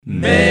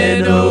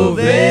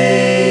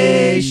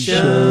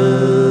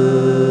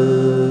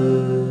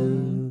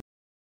Menovation.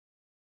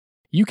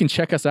 You can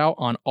check us out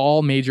on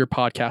all major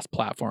podcast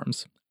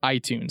platforms: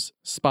 iTunes,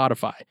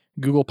 Spotify,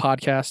 Google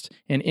Podcasts,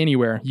 and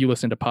anywhere you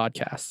listen to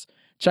podcasts.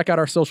 Check out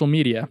our social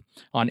media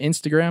on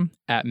Instagram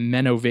at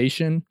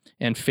Menovation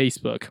and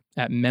Facebook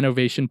at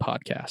Menovation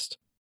Podcast.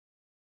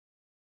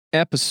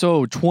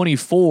 Episode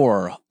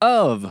 24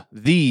 of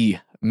the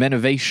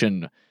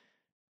Menovation.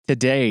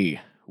 Today,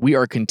 we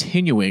are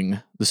continuing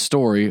the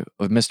story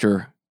of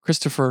Mr.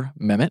 Christopher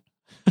Memmott.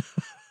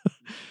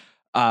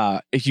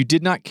 If you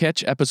did not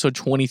catch episode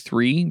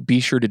 23,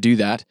 be sure to do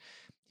that.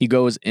 He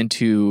goes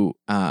into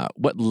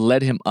what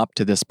led him up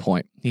to this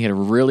point. He had a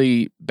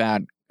really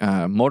bad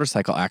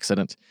motorcycle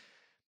accident,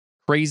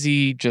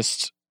 crazy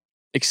just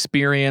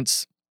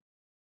experience,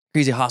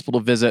 crazy hospital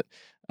visit,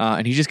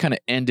 and he just kind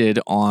of ended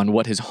on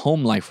what his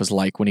home life was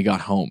like when he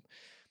got home.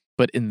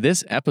 But in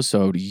this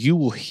episode, you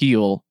will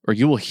hear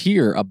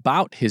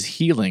about his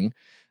healing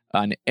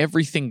and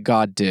everything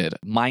God did,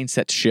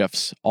 mindset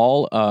shifts,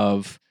 all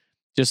of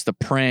just the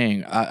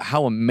praying,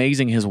 how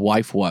amazing his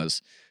wife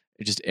was,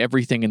 just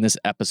everything in this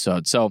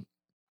episode. So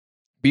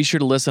be sure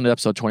to listen to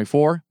episode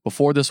 24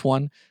 before this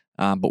one,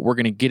 but we're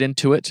going to get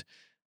into it.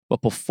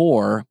 But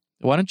before,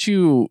 why don't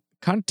you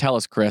kind of tell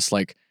us, Chris,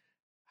 like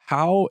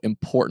how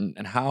important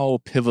and how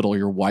pivotal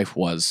your wife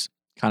was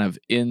kind of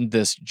in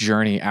this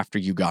journey after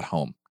you got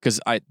home? Because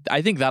I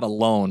think that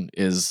alone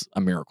is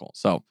a miracle.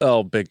 So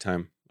big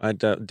time.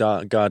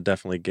 God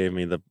definitely gave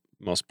me the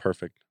most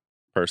perfect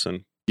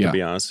person, to be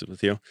honest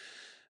with you.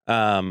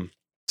 So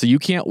you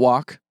can't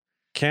walk.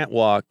 Can't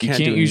walk. You can't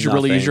really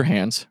use your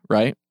hands,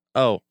 right?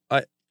 Oh,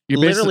 You're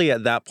literally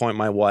at that point,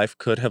 my wife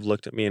could have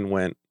looked at me and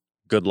went,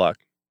 "Good luck,"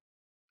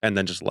 and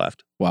then just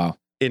left. Wow.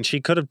 And she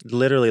could have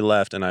literally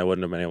left, and I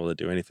wouldn't have been able to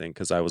do anything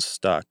because I was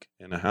stuck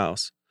in a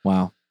house.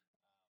 Wow.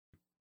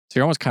 So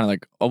you're almost kind of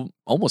like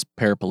almost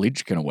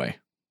paraplegic in a way.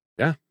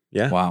 Yeah.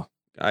 Wow.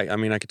 I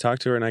mean, I could talk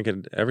to her and I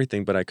could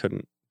everything, but I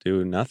couldn't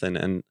do nothing.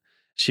 And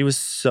she was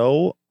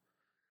so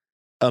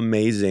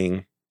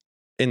amazing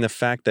in the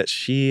fact that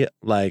she,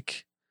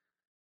 like,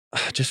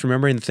 just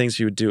remembering the things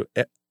she would do.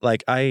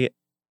 Like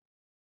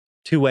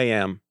 2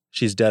 a.m.,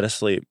 she's dead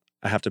asleep.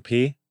 I have to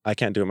pee. I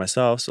can't do it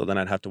myself, so then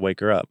I'd have to wake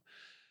her up.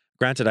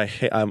 Granted,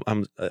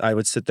 I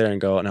would sit there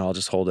and go, no, I'll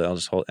just hold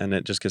it. And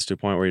it just gets to a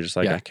point where you're just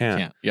like, I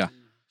can't. Yeah.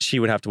 She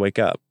would have to wake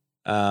up,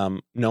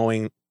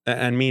 knowing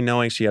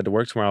she had to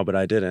work tomorrow, but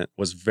I didn't,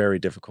 was very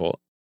difficult.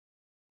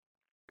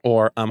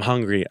 Or I'm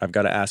hungry, I've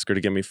got to ask her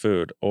to get me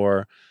food,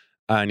 or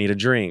I need a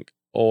drink,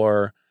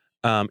 or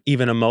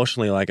even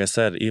emotionally, like I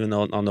said, even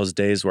though on those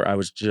days where I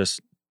was just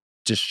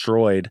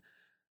destroyed,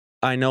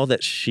 I know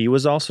that she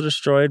was also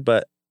destroyed,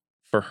 but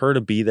for her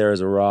to be there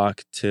as a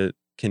rock, to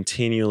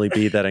continually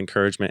be that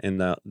encouragement in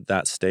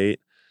that state,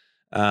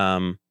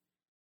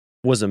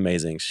 was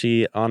amazing.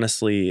 She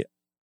honestly,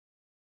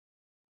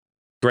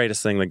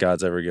 greatest thing that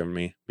God's ever given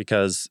me,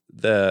 because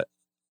to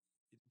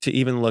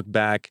even look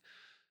back,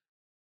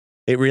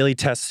 it really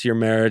tests your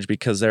marriage,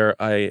 because there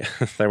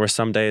were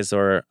some days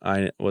where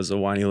I was a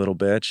whiny little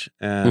bitch,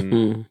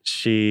 and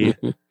she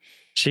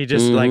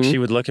just like, she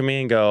would look at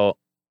me and go,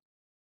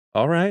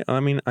 all right, I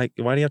mean, why do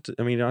you have to,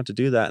 you don't have to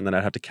do that. And then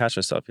I'd have to catch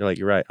myself. You're like,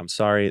 you're right. I'm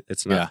sorry.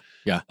 It's not,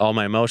 all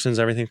my emotions,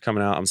 everything's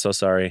coming out. I'm so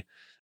sorry.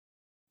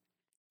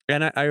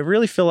 And I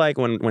really feel like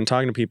when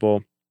talking to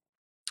people,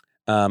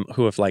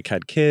 who have like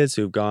had kids,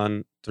 who've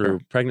gone through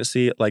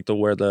pregnancy, like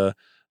where the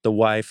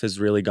wife has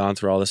really gone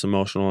through all this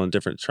emotional and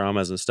different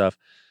traumas and stuff,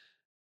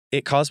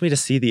 it caused me to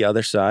see the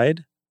other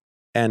side.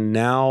 And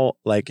now,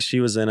 like, she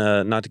was in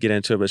not to get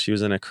into it, but she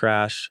was in a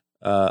crash.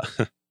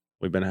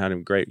 We've been having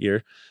a great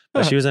year,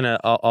 but she was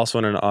also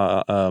in an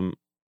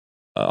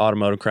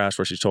automotive crash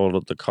where she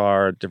totaled the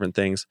car, different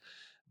things,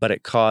 but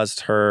it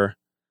caused her,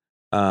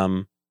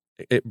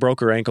 it broke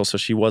her ankle, so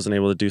she wasn't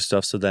able to do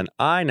stuff. So then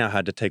I now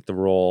had to take the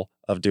role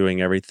of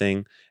doing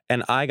everything,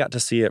 and I got to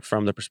see it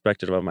from the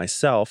perspective of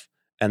myself,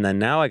 and then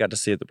now I got to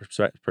see it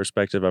the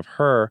perspective of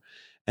her,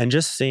 and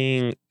just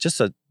seeing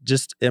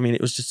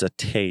it was just a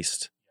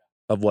taste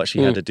of what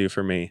she had to do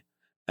for me.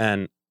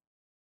 And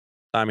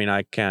I mean,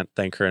 I can't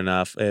thank her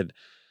enough. I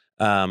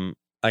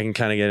can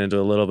kind of get into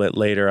a little bit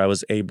later. I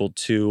was able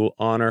to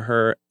honor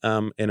her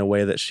in a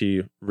way that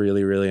she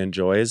really, really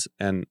enjoys,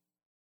 and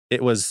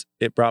it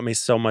brought me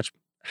so much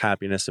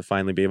happiness to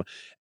finally be able.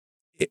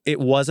 It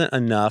wasn't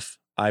enough.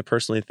 I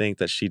personally think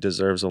that she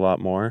deserves a lot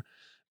more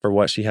for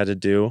what she had to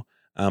do,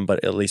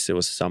 but at least it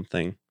was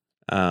something.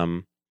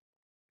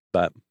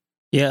 But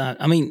yeah,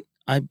 I mean,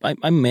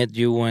 I met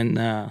you when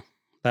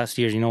last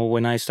year.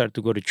 When I started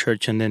to go to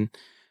church, and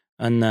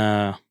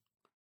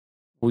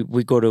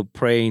we go to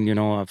pray, at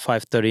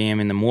 5:30 a.m.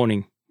 in the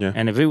morning. Yeah.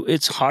 And if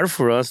it's hard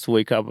for us to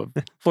wake up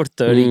at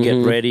 4:30,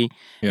 get ready,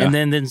 and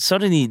then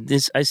suddenly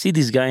I see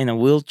this guy in a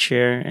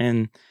wheelchair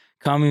and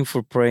coming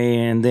for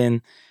prayer, and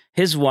then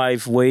his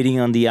wife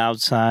waiting on the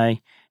outside,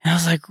 And I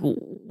was like,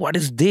 what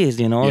is this?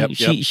 You know,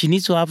 she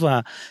needs to have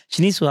a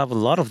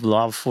lot of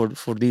love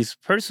for this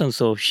person,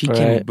 so she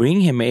can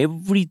bring him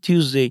every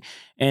Tuesday.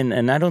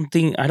 And I don't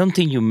think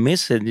you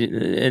miss it.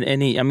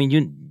 Any, I mean,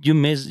 you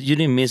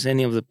didn't miss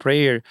any of the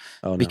prayer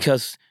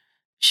because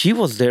she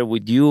was there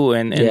with you.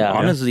 And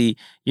honestly,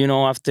 you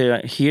know,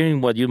 after hearing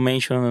what you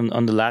mentioned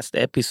on the last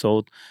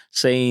episode,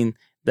 saying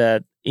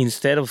that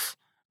instead of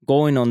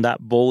going on that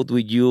boat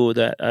with you,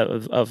 that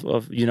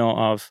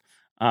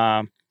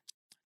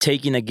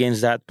taking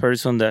against that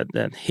person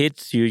that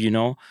hits you, you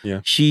know,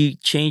 she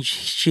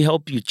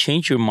helped you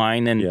change your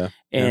mind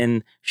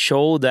and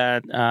show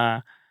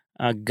that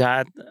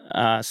God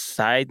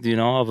side, you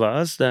know, of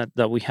us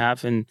that we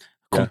have, and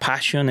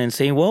compassion, and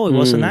saying, well, it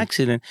was an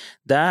accident.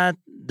 That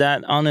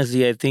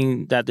honestly, I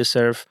think that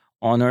deserves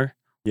honor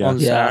on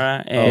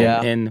Sarah.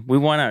 And we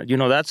want to, you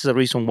know, that's the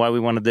reason why we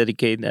want to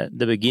dedicate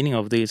the beginning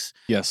of this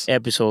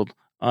episode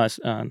as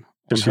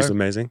she's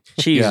amazing.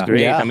 She's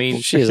great. I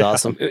mean, she's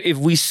awesome. If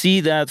we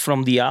see that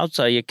from the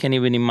outside, you can't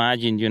even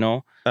imagine, you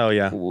know. Oh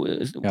yeah.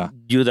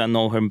 You that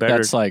know her better.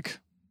 That's like,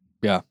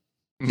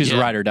 she's a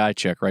ride or die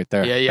chick right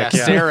there. Yeah.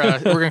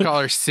 Sarah, we're gonna call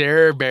her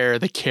Sarah Bear,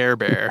 the Care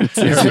Bear.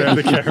 Sarah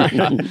the Care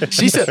Bear.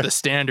 She set the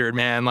standard,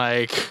 man.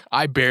 Like,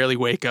 I barely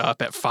wake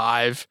up at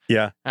 5.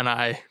 Yeah. And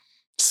I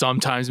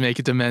sometimes make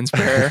it to men's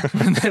prayer.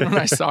 And then when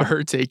I saw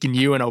her taking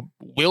you in a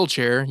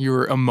wheelchair, you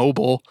were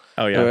immobile.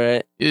 Oh yeah.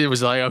 Right. It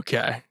was like,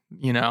 okay,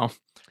 you know.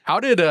 How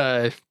did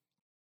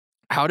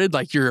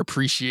like your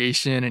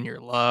appreciation and your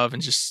love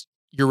and just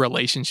your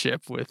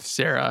relationship with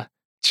Sarah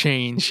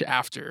change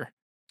after,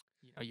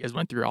 you know, you guys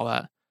went through all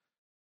that?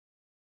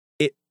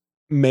 It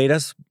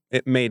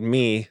made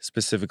me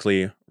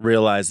specifically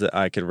realize that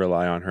I could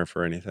rely on her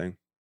for anything.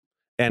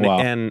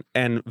 And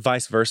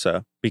vice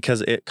versa,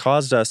 because it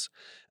caused us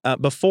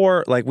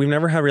before, like, we've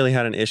never really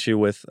had an issue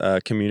with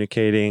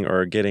communicating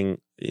or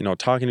getting, you know,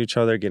 talking to each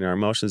other, getting our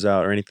emotions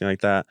out or anything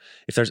like that.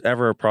 If there's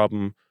ever a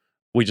problem,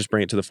 we just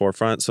bring it to the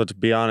forefront. So to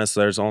be honest,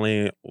 there's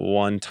only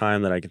one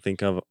time that I can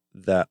think of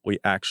that we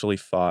actually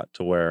fought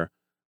to where,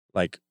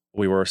 like,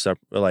 we were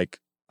like,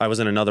 I was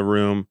in another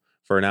room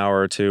for an hour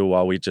or two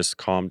while we just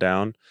calmed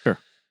down. Sure.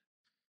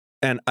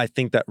 And I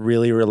think that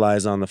really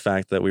relies on the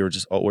fact that we're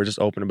just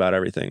open about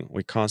everything.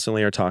 We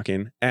constantly are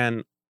talking.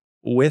 And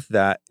with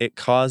that, it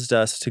caused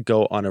us to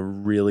go on a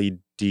really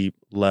deep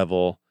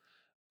level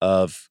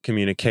of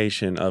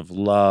communication, of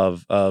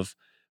love, of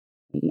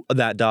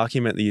that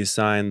document that you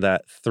signed,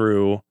 that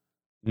through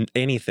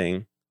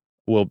anything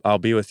I'll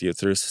be with you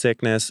through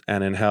sickness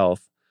and in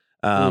health.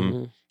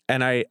 And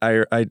on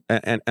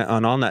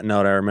that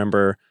note, I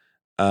remember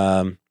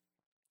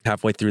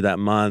halfway through that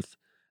month,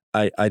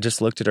 I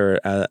just looked at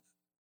her.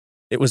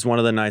 It was one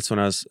of the nights when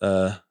I was,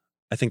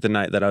 I think the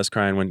night that I was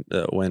crying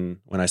when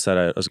I said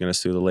I was going to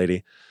sue the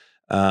lady.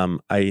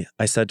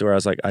 I said to her, I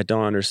was like, I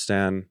don't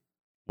understand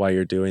why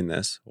you're doing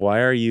this. Why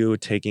are you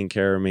taking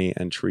care of me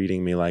and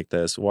treating me like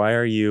this? Why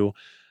are you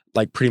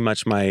like pretty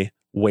much my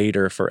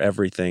waiter for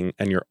everything,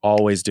 and you're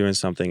always doing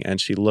something?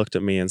 And she looked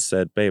at me and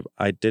said, babe,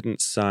 I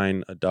didn't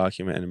sign a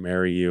document and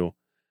marry you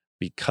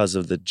because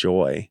of the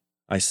joy.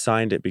 I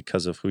signed it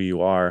because of who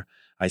you are.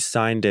 I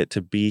signed it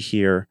to be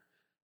here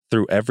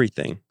through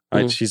everything.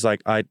 She's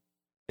like,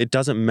 it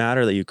doesn't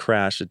matter that you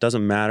crashed. It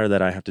doesn't matter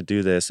that I have to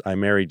do this. I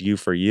married you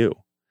for you.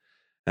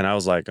 And I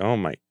was like, oh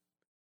my,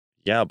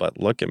 yeah, but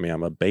look at me.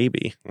 I'm a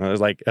baby. I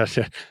was like,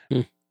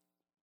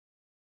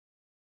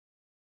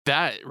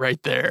 that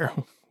right there,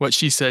 what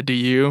she said to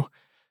you,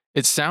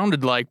 it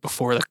sounded like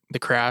before the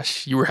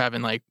crash, you were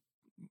having, like,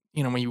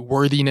 you know, maybe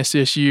worthiness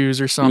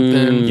issues or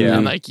something.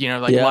 And like, you know,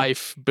 like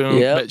life,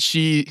 boom. But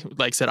she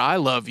like said, I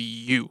love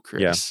you,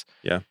 Chris.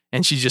 Yeah.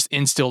 And she just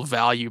instilled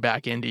value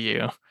back into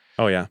you.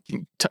 Oh yeah.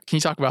 Can you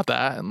talk about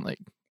that? And like,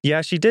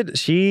 yeah, she did.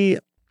 She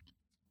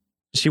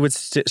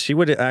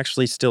would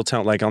actually still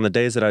tell, like, on the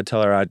days that I'd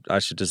tell her I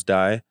should just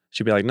die,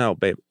 she'd be like, no,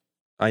 babe,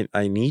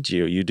 I need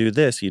you. You do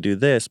this, you do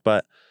this.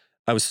 But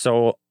I was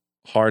so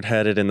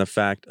hard-headed in the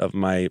fact of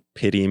my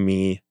pity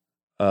me,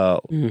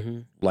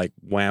 like,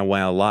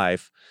 wow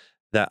life,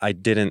 that I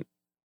didn't,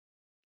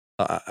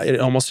 it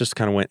almost just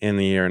kind of went in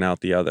the ear and out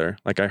the other.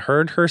 Like, I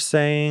heard her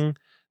saying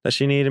that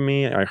she needed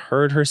me. I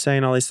heard her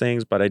saying all these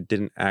things, but I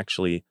didn't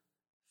actually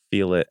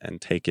feel it and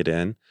take it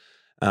in.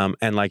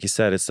 And like you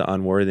said, it's the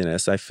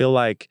unworthiness. I feel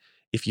like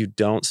if you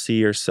don't see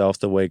yourself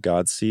the way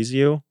God sees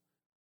you,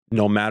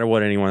 no matter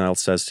what anyone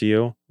else says to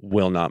you,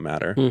 will not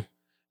matter.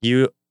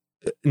 You,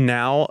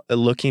 now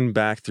looking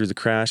back through the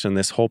crash and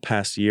this whole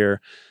past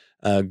year,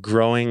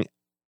 growing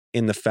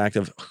in the fact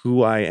of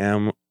who I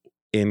am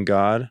in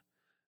God,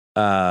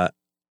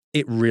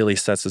 it really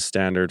sets a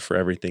standard for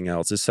everything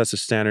else. It sets a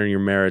standard in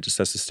your marriage. It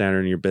sets a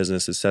standard in your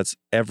business. It sets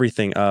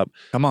everything up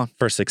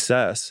for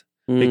success.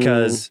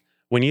 Because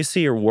when you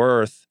see your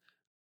worth,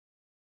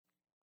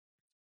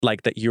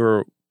 like that,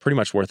 you're pretty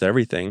much worth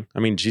everything. I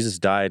mean, Jesus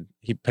died.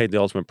 He paid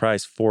the ultimate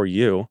price for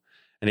you.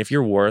 And if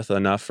you're worth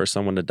enough for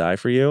someone to die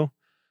for you,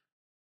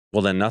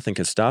 well, then nothing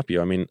can stop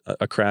you. I mean,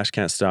 a crash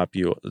can't stop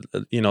you.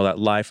 You know, that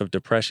life of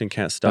depression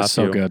can't stop you. That's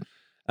so good.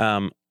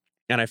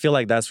 I feel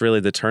like that's really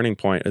the turning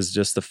point, is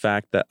just the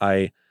fact that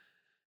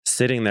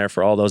sitting there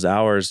for all those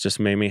hours just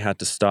made me have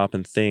to stop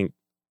and think,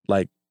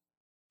 like,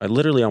 I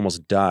literally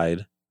almost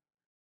died.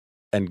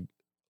 And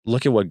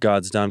look at what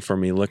God's done for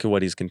me. Look at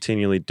what he's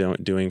continually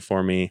doing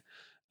for me.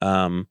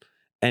 And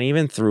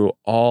even through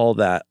all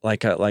that,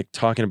 like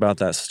talking about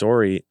that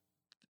story,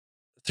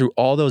 through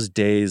all those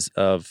days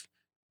of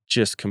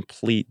just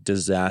complete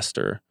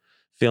disaster,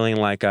 feeling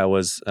like I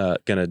was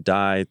going to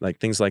die, like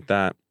things like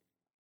that,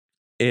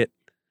 it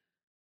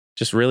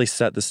just really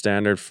set the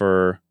standard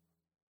for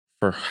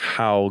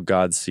how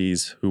God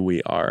sees who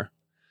we are.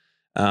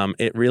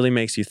 It really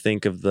makes you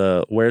think of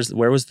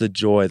where was the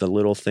joy, the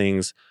little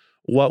things,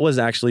 what was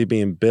actually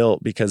being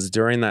built, because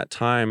during that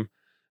time,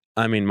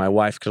 I mean, my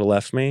wife could have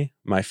left me,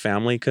 my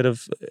family could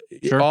have,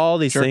 all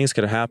these things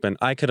could have happened.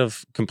 I could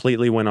have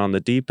completely went on the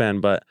deep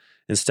end, but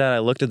instead I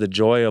looked at the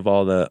joy of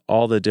all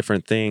the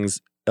different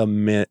things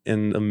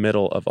in the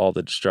middle of all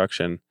the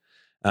destruction.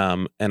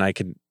 And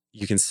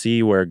you can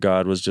see where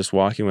God was just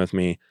walking with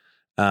me.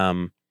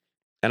 And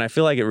I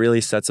feel like it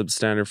really sets up the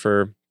standard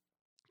for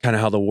kind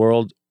of how the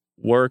world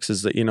works,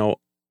 is that,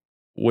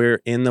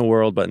 we're in the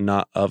world, but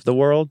not of the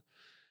world.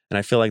 And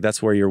I feel like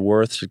that's where your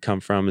worth should come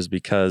from, is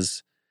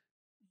because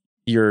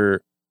if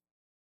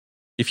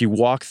you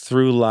walk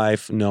through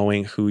life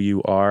knowing who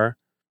you are,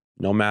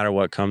 no matter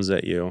what comes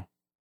at you,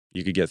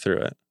 you could get through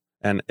it.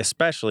 And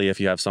especially if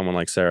you have someone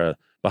like Sarah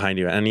behind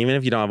you. And even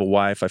if you don't have a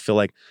wife, I feel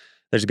like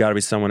there's got to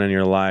be someone in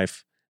your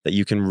life that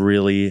you can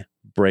really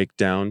break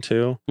down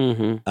to.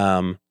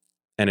 Mm-hmm.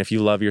 And if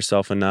you love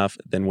yourself enough,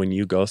 then when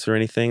you go through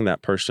anything,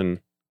 that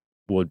person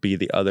would be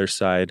the other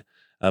side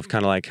of,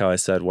 kind of like how I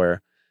said,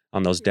 where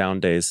on those down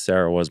days,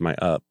 Sarah was my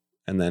up.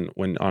 And then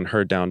when on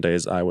her down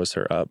days, I was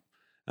her up.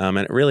 And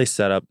it really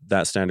set up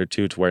that standard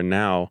too, to where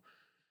now,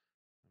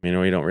 we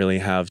don't really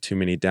have too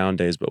many down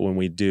days, but when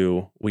we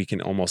do, we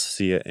can almost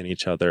see it in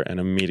each other and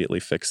immediately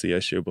fix the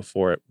issue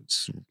before it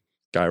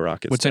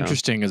skyrockets. What's down.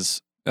 Interesting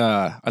is,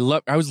 I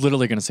was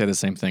literally going to say the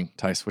same thing,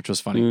 Tice, which was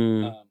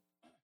funny.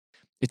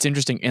 It's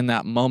interesting, in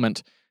that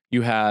moment,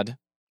 you had,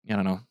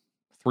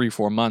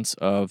 3-4 months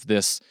of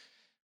this,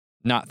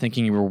 not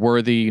thinking you were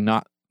worthy,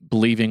 not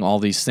believing all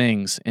these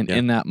things. And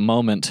in that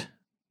moment,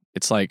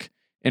 it's like,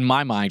 in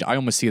my mind, I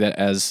almost see that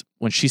as,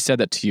 when she said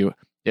that to you,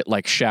 it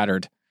like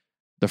shattered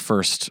the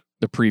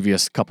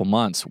previous couple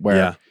months,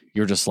 where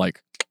you're just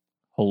like,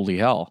 holy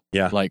hell.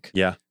 Yeah. Like,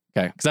 yeah.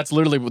 Okay. Because that's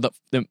literally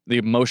the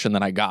emotion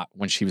that I got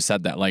when she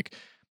said that. Like,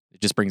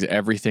 it just brings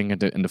everything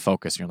into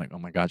focus. And you're like, oh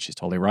my God, she's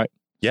totally right.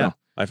 Yeah.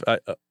 So.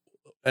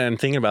 And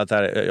thinking about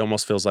that, it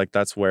almost feels like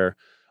that's where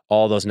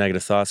all those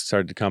negative thoughts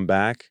started to come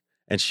back.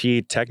 And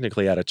she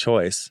technically had a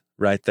choice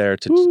right there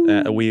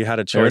we had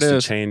a choice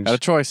to change. Had a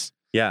choice.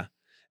 Yeah.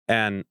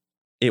 And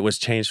it was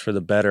changed for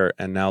the better.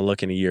 And now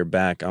looking a year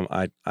back,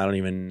 I don't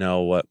even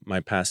know what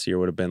my past year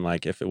would have been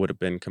like if it would have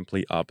been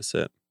complete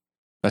opposite.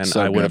 That's and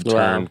so I would have good.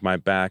 turned my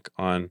back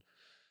on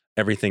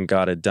everything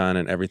God had done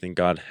and everything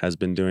God has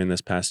been doing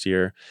this past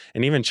year.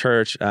 And even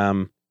church,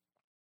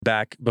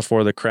 back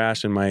before the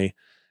crash in my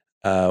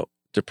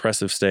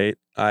depressive state,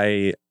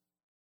 I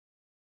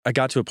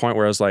got to a point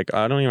where I was like,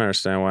 I don't even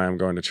understand why I'm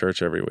going to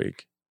church every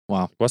week.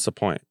 Wow. What's the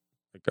point?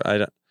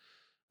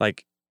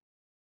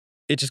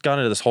 It just got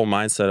into this whole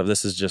mindset of,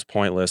 this is just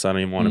pointless. I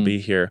don't even want to be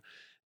here.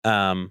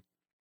 And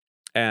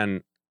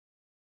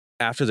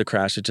after the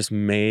crash, it just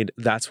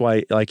that's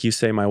why, like you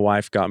say, my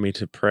wife got me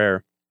to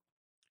prayer.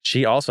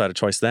 She also had a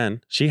choice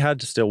then. She had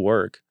to still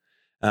work.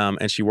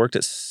 And she worked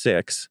at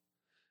 6.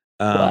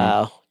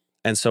 Wow.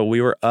 And so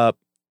we were up,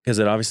 because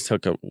it obviously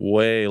took a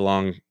way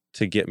long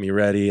to get me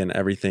ready and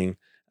everything.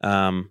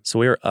 So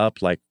we were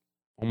up like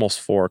almost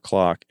 4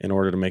 o'clock in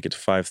order to make it to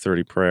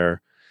 5:30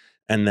 prayer.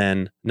 And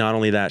then not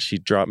only that,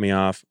 she'd drop me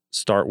off,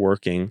 start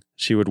working.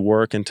 She would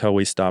work until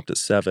we stopped at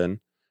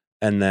 7.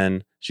 And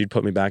then she'd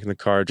put me back in the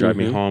car, drive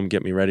me home,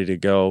 get me ready to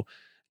go,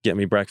 get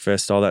me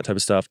breakfast, all that type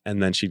of stuff.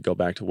 And then she'd go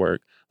back to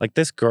work. Like,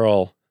 this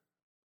girl,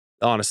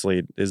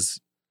 honestly,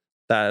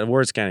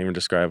 words can't even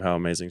describe how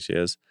amazing she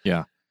is.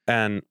 Yeah.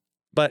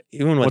 But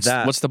even with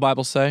that, what's the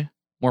Bible say?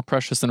 More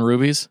precious than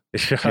rubies?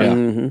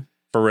 Mm-hmm.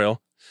 For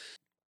real.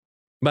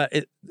 But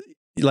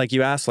like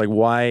you asked, like,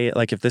 why,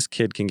 like, if this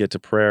kid can get to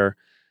prayer,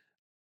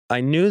 I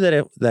knew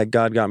that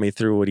God got me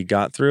through what he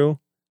got through.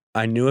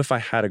 I knew if I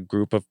had a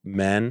group of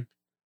men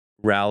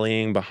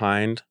rallying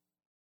behind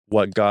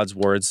what God's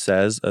word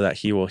says, that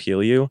he will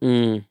heal you,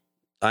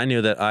 I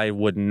knew that I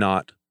would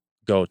not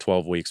go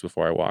 12 weeks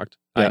before I walked.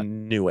 Yeah. I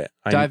knew it.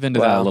 Dive into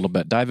that a little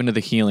bit. Dive into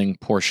the healing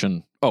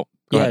portion. Oh,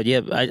 yeah.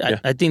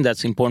 I think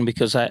that's important,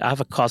 because I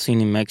have a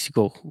cousin in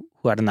Mexico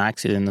who had an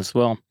accident as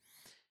well.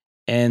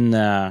 And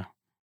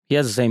he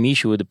has the same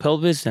issue with the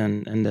pelvis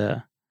and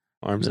the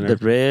arms and the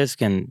wrist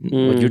and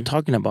what you're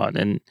talking about.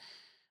 And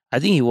I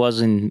think he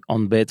was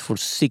on bed for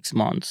 6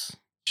 months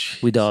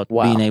without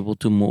being able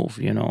to move,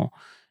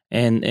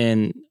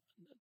 and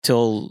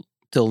till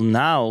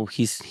now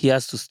he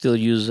has to still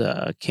use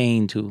a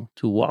cane to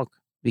walk,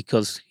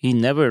 because he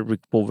never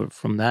recovered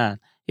from that.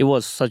 It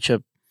was such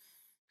a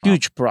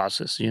huge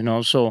process,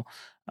 So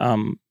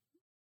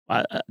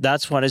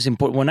that's what is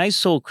important. When I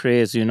saw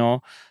Chris, you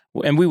know,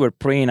 and we were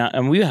praying,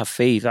 and we have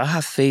faith. I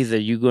have faith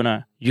that you're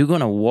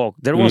gonna walk.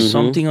 There was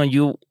something on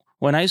you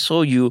when I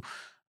saw you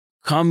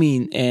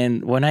coming,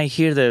 and when I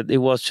hear that it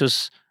was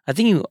just, I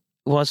think it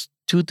was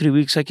 2-3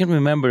 weeks. I can't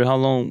remember how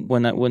long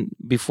when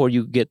before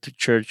you get to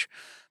church,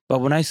 but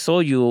when I saw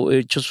you,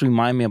 it just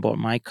reminded me about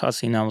my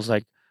cousin. I was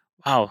like,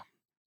 wow,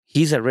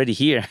 he's already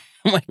here.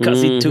 My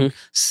cousin took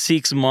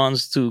 6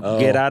 months to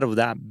get out of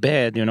that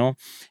bed, you know,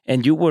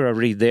 and you were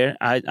already there.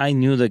 I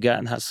knew that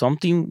God had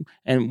something,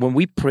 and when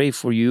we prayed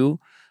for you,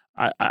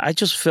 I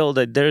just felt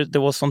that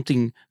there was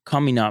something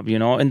coming up, you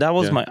know, and that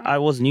was I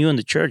was new in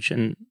the church,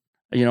 and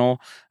you know,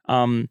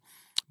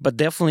 but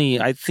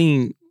definitely I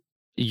think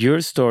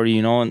your story,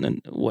 you know,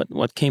 and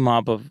what came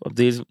up of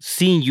this,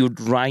 seeing you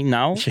right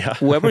now,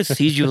 whoever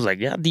sees you is like,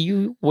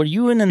 were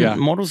you in a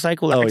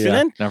motorcycle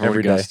accident? Never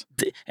every day.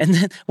 And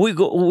then we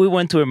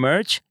went to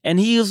emerge, and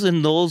he was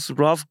in those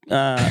rough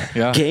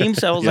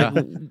games. I was like,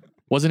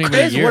 wasn't even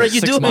Chris, a year. what are you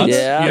 6 doing? months?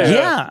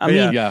 I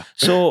mean,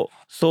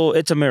 so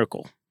it's a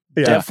miracle.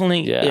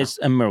 Definitely, it's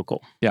a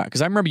miracle. Yeah,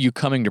 because I remember you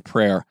coming to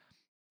prayer,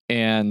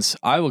 and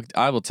I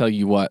will tell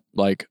you what,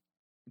 like,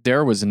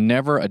 there was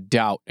never a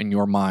doubt in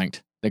your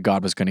mind that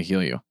God was going to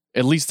heal you.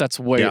 At least that's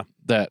the way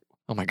that,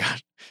 oh my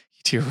God,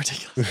 you two are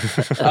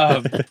ridiculous.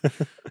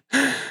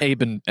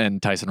 Abe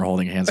and Tyson are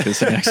holding hands because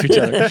they're sitting next to each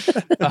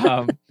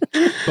other.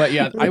 But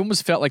yeah, I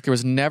almost felt like there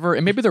was never,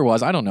 and maybe there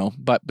was, I don't know,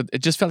 but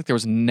it just felt like there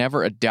was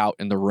never a doubt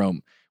in the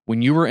room.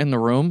 When you were in the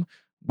room,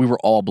 we were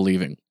all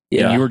believing.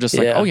 Yeah. And you were just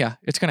like, oh yeah,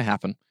 it's going to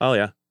happen. Oh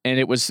yeah. And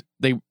it was,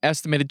 they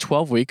estimated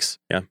 12 weeks.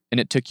 Yeah. And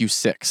it took you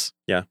 6.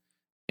 Yeah.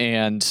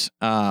 And,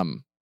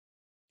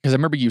 because I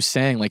remember you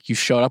saying, like, you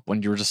showed up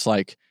when you were just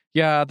like,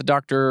 yeah, the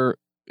doctor,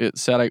 it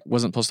said I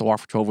wasn't supposed to walk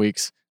for 12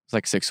 weeks. It's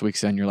like 6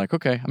 weeks in. You're like,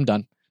 okay, I'm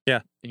done.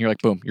 Yeah. And you're like,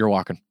 boom, you're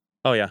walking.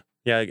 Oh, yeah.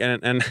 Yeah.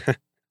 And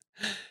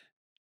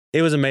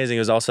it was amazing. It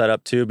was all set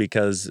up, too,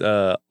 because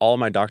all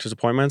my doctor's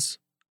appointments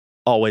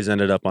always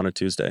ended up on a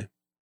Tuesday.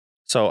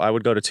 So I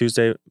would go to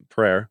Tuesday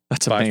prayer.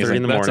 That's 5:30 amazing.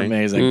 in the morning.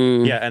 That's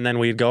amazing. Yeah. And then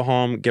we'd go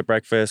home, get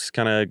breakfast,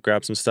 kind of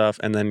grab some stuff.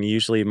 And then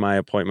usually my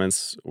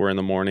appointments were in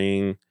the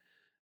morning.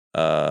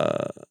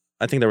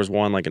 I think there was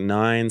one like at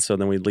 9, so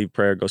then we'd leave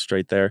prayer, go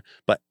straight there.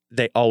 But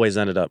they always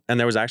ended up. And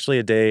there was actually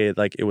a day,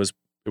 like it was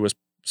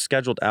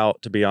scheduled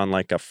out to be on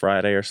like a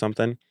Friday or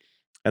something.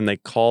 And they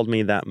called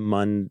me that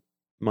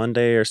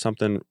Monday or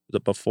something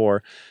before.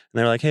 And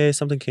they were like, hey,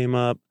 something came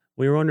up.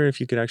 We were wondering if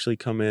you could actually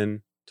come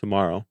in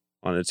tomorrow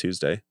on a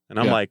Tuesday. And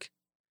I'm like,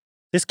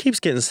 this keeps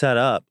getting set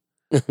up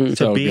to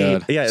So be,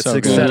 good. it's So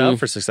like good. set up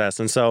for success.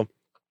 And so,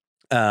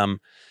 but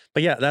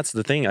yeah, that's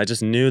the thing. I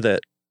just knew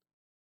that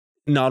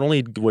not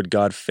only would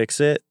God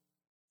fix it,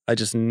 I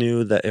just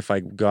knew that if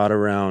I got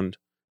around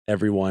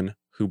everyone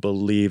who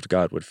believed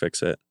God would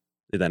fix it,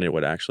 then it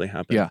would actually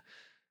happen. Yeah.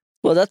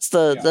 Well, that's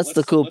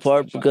the cool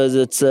part, because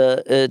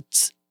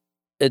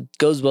it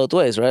goes both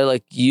ways, right?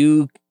 Like,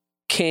 you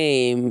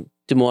came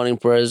to morning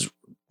prayers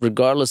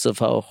regardless of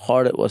how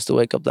hard it was to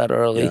wake up that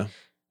early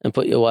and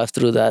put your wife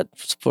through that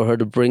for her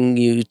to bring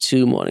you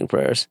to morning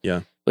prayers.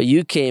 Yeah. But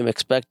you came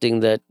expecting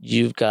that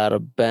you've got a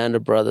band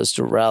of brothers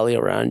to rally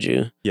around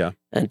you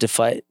and to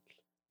fight.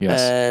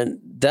 Yes. And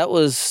that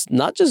was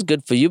not just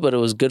good for you, but it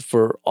was good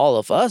for all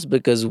of us,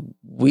 because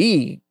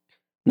we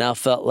now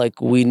felt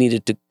like we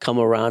needed to come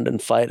around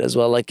and fight as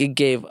well. Like, it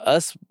gave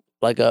us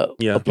like a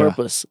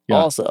purpose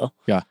also.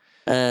 Yeah.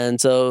 And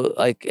so,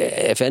 like,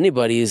 if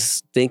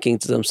anybody's thinking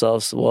to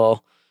themselves,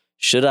 well,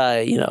 should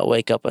I,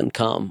 wake up and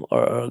come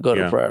or go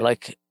to prayer?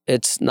 Like,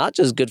 it's not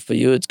just good for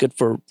you, it's good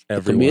for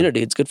the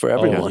community. It's good for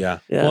everyone. Oh, yeah.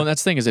 Well, and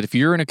that's the thing is that if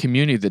you're in a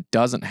community that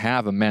doesn't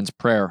have a men's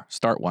prayer,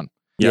 start one.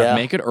 Yeah.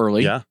 Make it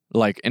early. Yeah.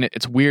 Like, and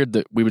it's weird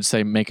that we would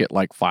say make it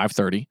like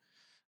 5:30.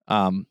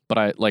 But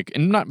I and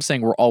I'm not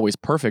saying we're always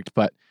perfect,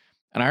 but,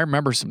 and I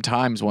remember some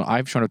times when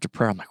I've shown up to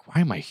prayer, I'm like,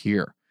 why am I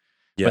here?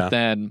 Yeah. But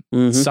then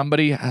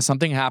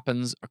something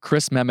happens,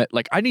 Chris Mehmet,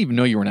 like, I didn't even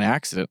know you were in an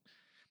accident.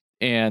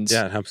 And it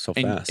happened so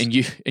fast.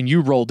 And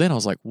you rolled in. I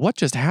was like, what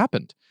just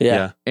happened?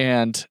 Yeah.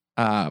 And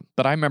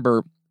but I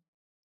remember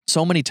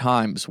so many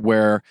times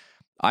where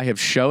I have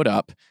showed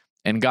up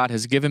and God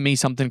has given me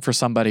something for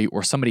somebody,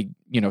 or somebody,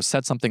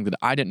 said something that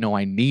I didn't know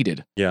I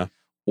needed. Yeah.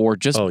 Or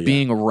just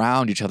being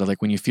around each other.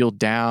 Like, when you feel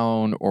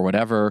down or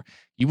whatever,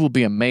 you will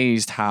be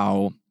amazed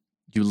how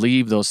you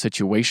leave those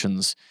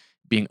situations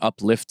being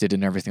uplifted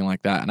and everything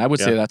like that. And I would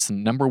say that's the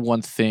number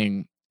one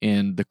thing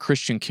in the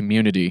Christian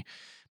community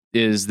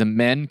is the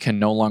men can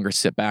no longer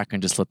sit back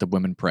and just let the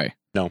women pray.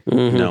 No.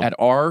 At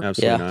our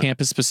Absolutely not.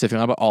 campus specifically,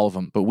 not about all of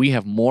them, but we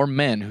have more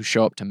men who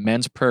show up to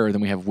men's prayer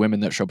than we have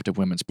women that show up to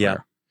women's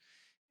prayer.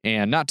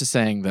 And not to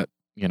saying that,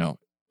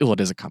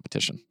 it is a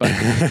competition,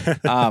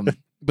 but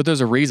but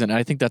there's a reason. And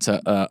I think that's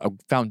a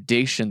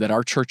foundation that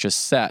our church has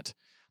set.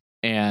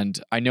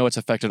 And I know it's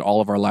affected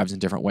all of our lives in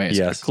different ways.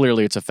 Yes.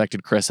 Clearly, it's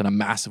affected Chris in a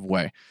massive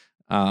way.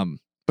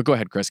 But go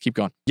ahead, Chris. Keep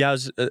going. Yeah,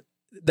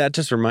 that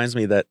just reminds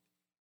me that,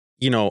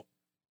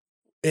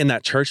 in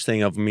that church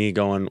thing of me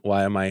going,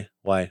 why?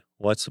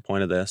 What's the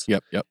point of this?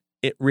 Yep.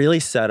 It really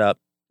set up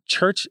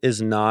church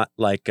is not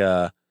like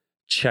a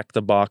check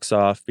the box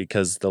off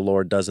because the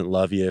Lord doesn't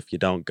love you if you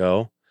don't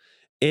go.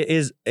 It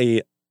is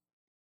a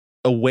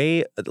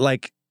way,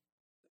 like,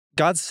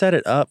 God set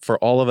it up for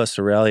all of us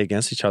to rally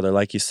against each other,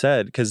 like you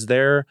said, because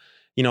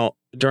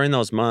during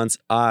those months,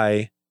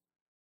 I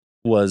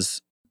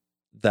was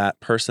that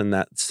person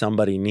that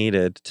somebody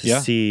needed to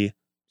see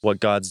what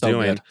God's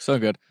doing. Good. So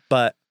good.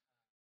 But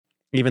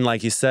even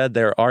like you said,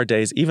 there are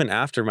days, even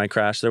after my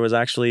crash, there was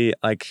actually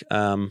like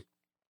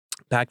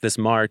back this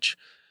March,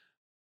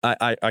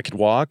 I could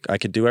walk, I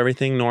could do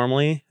everything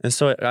normally. And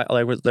so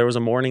there was a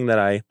morning that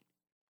I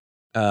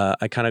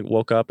kind of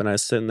woke up and I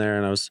was sitting there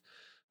and I was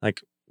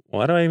like,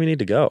 why do I even need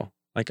to go?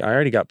 Like, I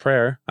already got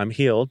prayer. I'm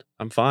healed.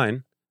 I'm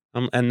fine.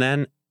 And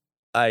then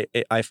I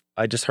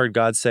just heard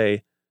God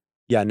say,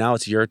 yeah, now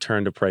it's your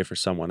turn to pray for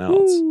someone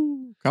else.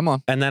 Ooh, come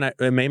on. And then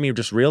it made me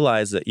just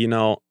realize that,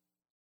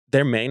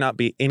 there may not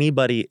be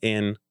anybody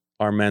in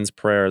our men's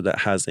prayer that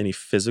has any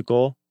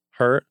physical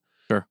hurt.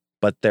 Sure.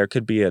 But there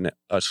could be an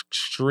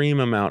extreme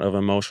amount of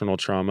emotional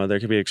trauma.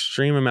 There could be an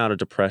extreme amount of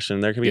depression.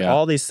 There could be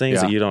all these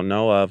things that you don't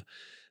know of,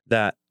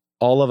 that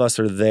all of us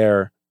are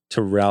there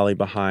to rally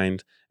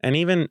behind. And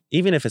even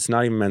if it's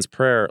not even men's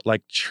prayer,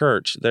 like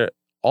church,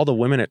 all the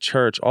women at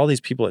church, all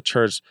these people at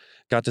church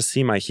got to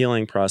see my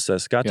healing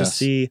process, got to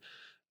see.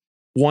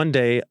 One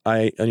day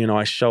I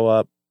show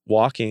up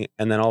walking,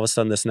 and then all of a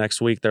sudden this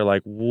next week they're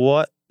like,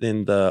 why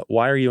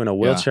are you in a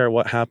wheelchair?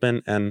 What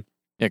happened? And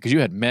because you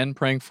had men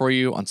praying for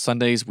you on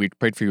Sundays. We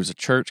prayed for you as a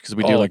church because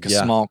we do like a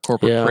small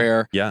corporate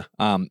prayer. Yeah.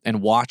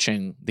 And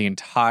watching the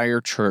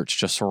entire church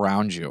just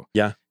surround you.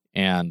 Yeah.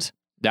 And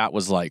that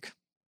was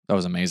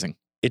amazing.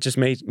 It just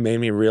made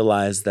me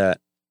realize that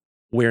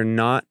we're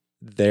not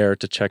there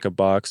to check a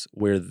box.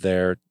 We're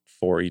there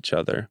for each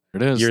other.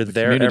 It is. You're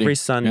there community. every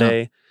Sunday.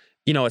 Yeah.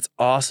 It's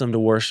awesome to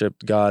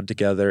worship God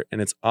together,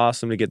 and it's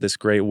awesome to get this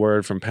great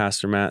word from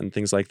Pastor Matt and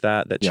things like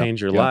that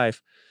change your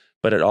life.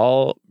 But it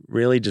all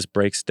really just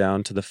breaks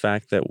down to the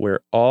fact that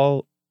we're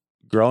all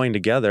growing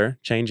together,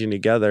 changing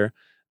together,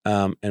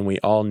 and we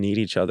all need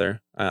each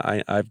other.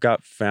 I've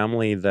got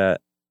family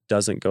that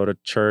doesn't go to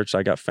church.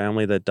 I got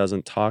family that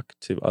doesn't talk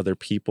to other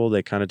people.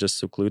 They kind of just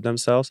seclude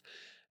themselves.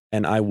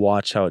 And I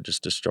watch how it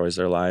just destroys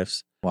their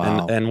lives.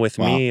 Wow. And with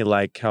me,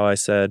 like how I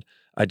said,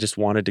 I just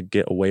wanted to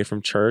get away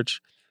from church.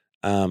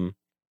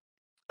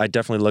 I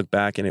definitely look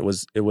back, and it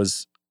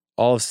was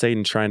all of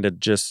Satan trying to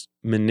just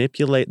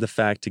manipulate the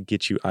fact to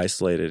get you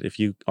isolated. If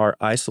you are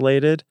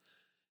isolated,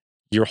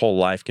 your whole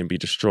life can be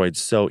destroyed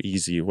so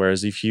easy.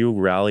 Whereas if you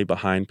rally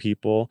behind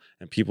people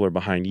and people are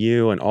behind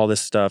you and all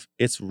this stuff,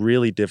 it's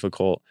really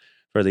difficult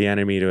for the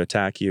enemy to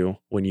attack you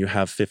when you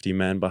have 50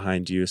 men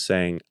behind you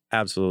saying,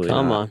 absolutely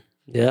Come not. on.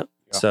 Yep.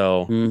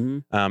 So,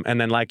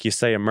 and then like you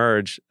say,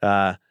 emerge,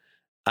 I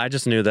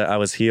just knew that I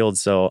was healed.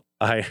 So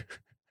I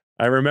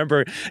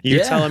remember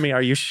you telling me,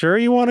 are you sure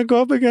you want to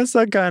go up against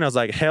that guy? And I was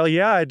like, hell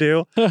yeah, I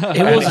do.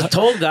 It was a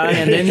tall guy,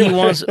 and then he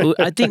was,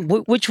 I think,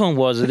 which one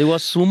was it? It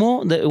was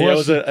sumo?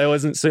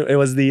 It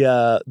was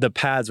the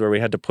pads where we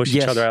had to push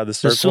each other out of the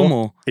circle. The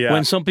sumo. Yeah.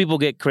 When some people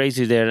get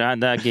crazy there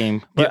at that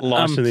game. Get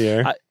launched in the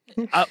air.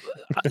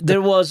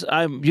 There was,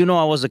 I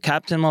was the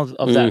captain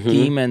of that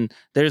team, and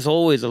there's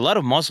always a lot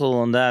of muscle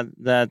on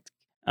that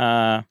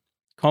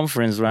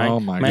conference, right? Oh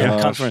my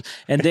gosh. Conference.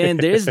 And then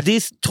there's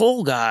this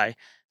tall guy,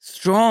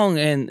 strong,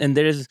 and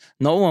there's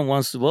no one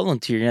wants to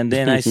volunteer. And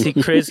then I see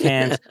Chris'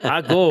 hands.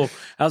 I go.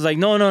 I was like,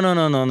 no.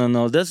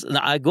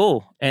 I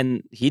go.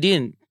 And he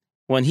didn't.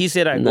 When he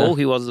said I go,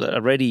 he was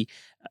already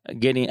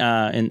getting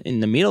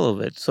in the middle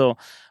of it. So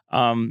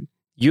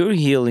your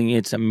healing,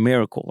 it's a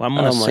miracle. I'm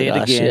going to say it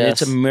again.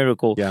 Yes. It's a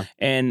miracle. Yeah.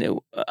 And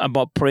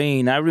about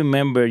praying, I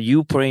remember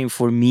you praying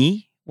for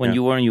me when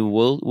you were in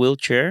your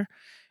wheelchair.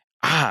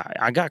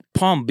 I got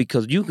pumped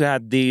because you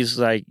got these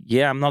like,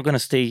 I'm not going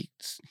to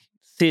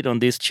sit on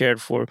this chair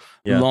for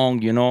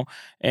long,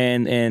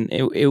 and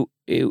it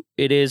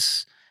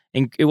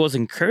was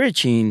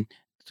encouraging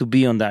to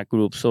be on that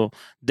group. So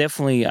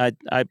definitely, I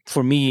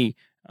for me,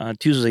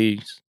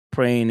 Tuesdays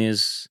praying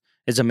is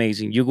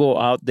amazing. You go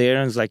out there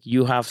and it's like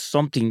you have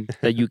something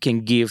that you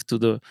can give to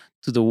the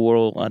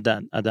world at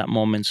that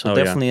moment. So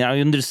definitely, I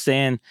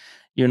understand.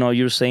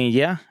 You're saying,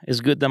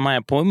 it's good that my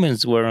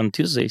appointments were on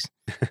Tuesdays.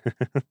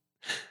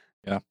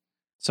 Yeah.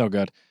 So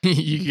good.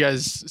 You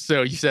guys,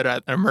 so you said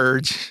at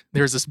Emerge,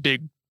 there's this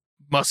big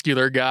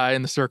muscular guy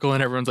in the circle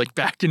and everyone's like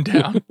backing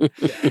down.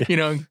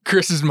 In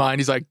Chris's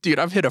mind, he's like, dude,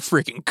 I've hit a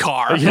freaking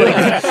car.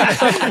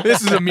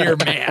 This is a mere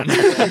man.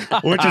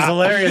 Which is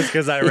hilarious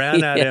because I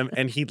ran at him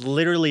and he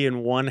literally in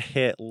one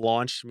hit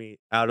launched me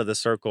out of the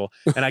circle.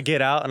 And I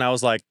get out and I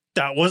was like,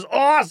 that was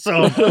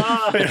awesome.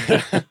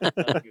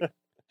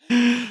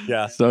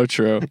 Yeah. So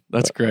true.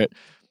 That's great.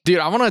 Dude,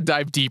 I want to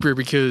dive deeper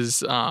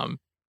because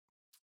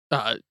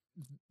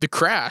the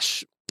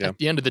crash at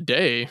the end of the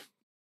day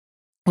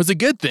was a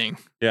good thing.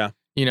 Yeah.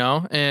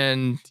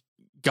 And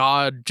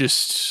God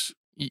just,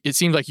 it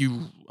seemed like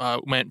you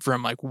went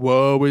from like,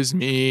 woe is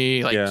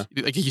me. Like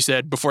you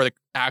said, before the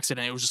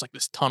accident, it was just like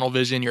this tunnel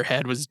vision. Your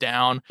head was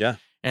down. Yeah.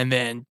 And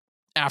then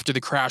after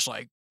the crash,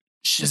 like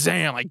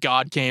Shazam, like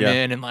God came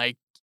in and like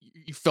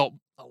you felt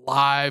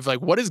alive.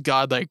 Like, what has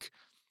God like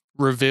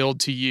revealed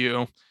to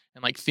you,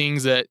 and like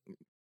things that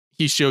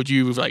he showed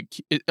you, like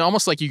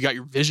almost like you got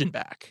your vision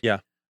back. Yeah.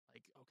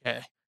 Like,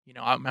 okay,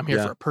 I'm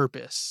here for a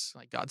purpose.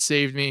 Like God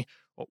saved me.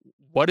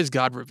 What has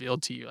God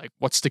revealed to you? Like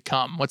what's to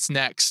come? What's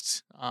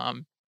next?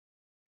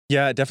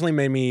 Yeah, it definitely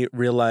made me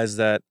realize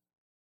that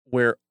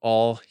we're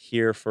all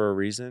here for a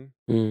reason.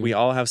 We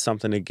all have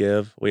something to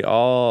give. We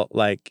all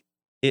like,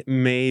 it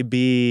may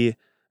be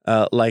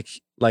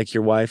like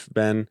your wife,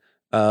 Ben,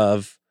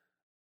 of,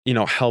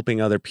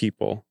 helping other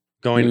people,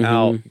 going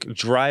out,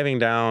 driving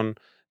down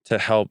to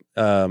help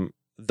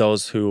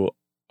those who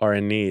are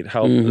in need.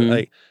 Help,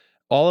 like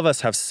all of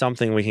us have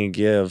something we can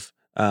give.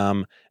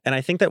 And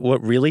I think that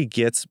what really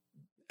gets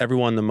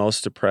everyone the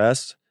most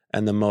depressed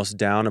and the most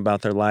down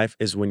about their life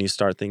is when you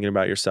start thinking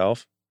about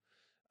yourself.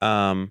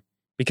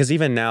 Because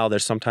even now,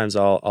 there's sometimes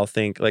I'll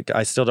think, like,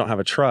 I still don't have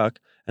a truck,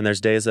 and there's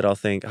days that I'll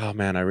think, oh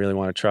man, I really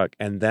want a truck,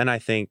 and then I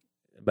think,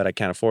 but I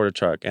can't afford a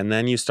truck, and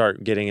then you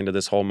start getting into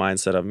this whole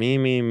mindset of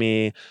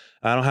me.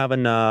 I don't have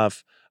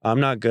enough. I'm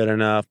not good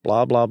enough.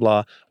 Blah blah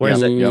blah.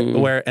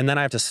 And then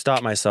I have to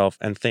stop myself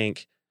and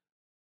think,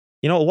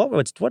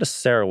 what does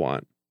Sarah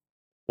want?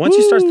 Once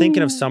you start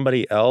thinking of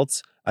somebody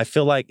else, I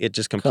feel like it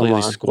just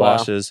completely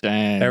squashes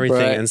everything.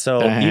 Right. And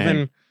so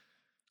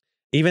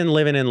even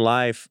living in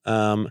life,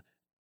 I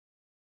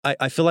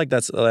feel like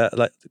that's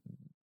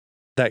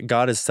that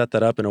God has set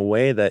that up in a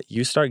way that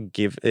you start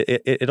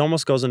it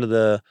almost goes into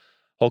the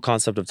whole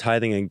concept of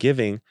tithing and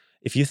giving.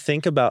 If you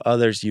think about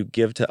others, you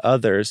give to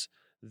others,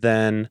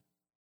 then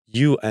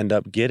you end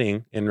up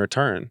getting in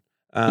return.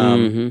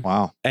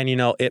 Wow. And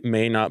it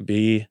may not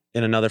be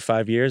in another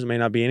 5 years, it may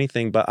not be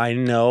anything, but I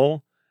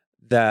know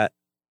that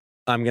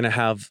I'm going to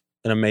have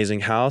an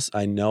amazing house.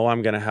 I know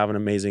I'm going to have an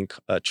amazing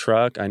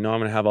truck. I know I'm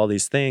going to have all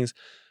these things,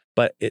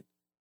 but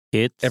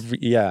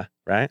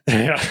right?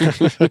 No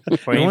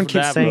one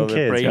keeps saying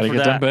kids. Gotta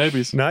get them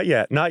babies. Not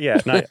yet.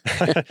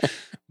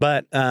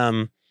 But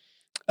going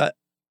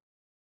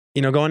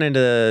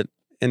into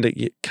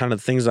kind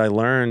of things I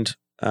learned,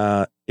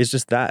 it's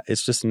just that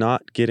it's just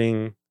not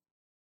thinking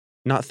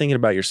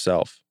about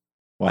yourself.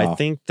 Wow. I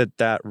think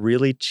that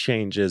really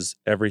changes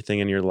everything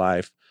in your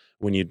life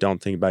when you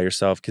don't think about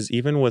yourself. Because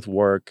even with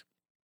work,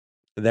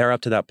 they're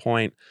up to that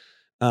point.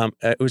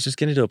 It was just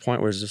getting to a point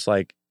where it's just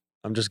like,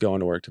 I'm just going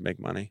to work to make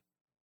money.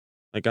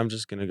 Like, I'm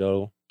just going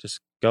to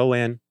go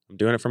in. I'm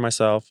doing it for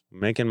myself, I'm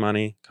making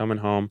money, coming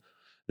home,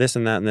 this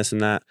and that and this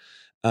and that.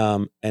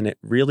 And it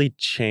really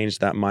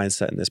changed that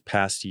mindset in this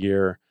past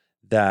year,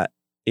 that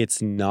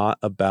it's not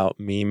about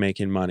me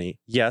making money.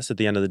 Yes, at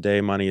the end of the day,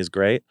 money is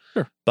great.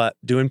 Sure. But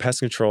doing pest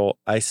control,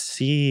 I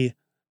see,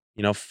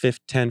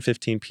 10,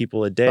 15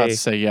 people a day. About to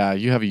say, yeah,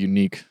 you have a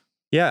unique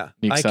I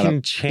setup.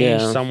 can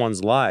change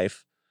someone's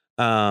life.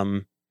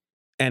 And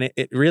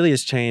it really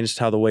has changed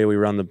how the way we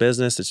run the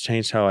business. It's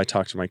changed how I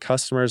talk to my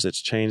customers.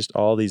 It's changed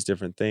all these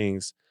different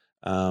things.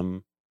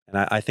 And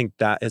I think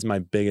that is my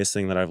biggest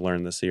thing that I've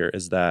learned this year,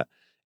 is that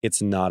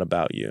it's not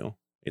about you.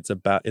 It's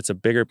a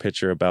bigger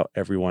picture about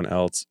everyone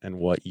else and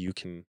what you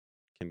can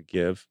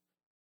give.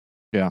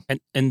 Yeah.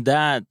 And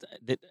this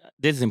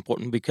is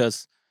important,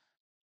 because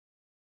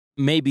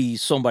maybe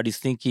somebody's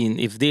thinking,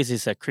 if this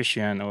is a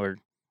Christian or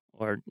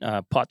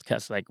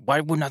podcast, like,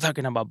 why we're not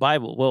talking about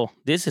Bible? Well,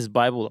 this is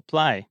Bible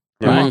apply,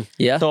 right?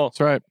 Yeah, so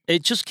that's right.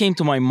 It just came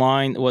to my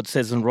mind what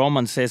says in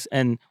Romans says,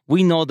 and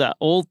we know that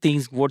all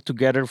things work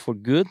together for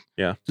good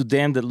to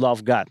them that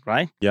love God,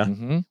 right? Yeah.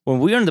 Mm-hmm. When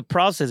we're in the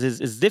process,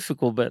 it's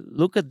difficult, but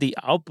look at the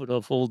output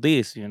of all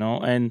this,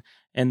 and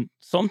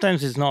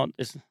sometimes it's not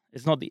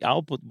the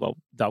output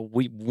that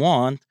we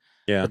want,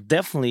 but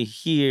definitely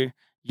here,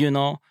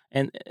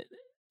 and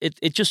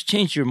it just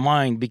changed your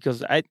mind,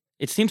 because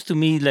it seems to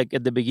me like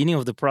at the beginning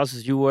of the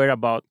process you were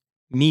about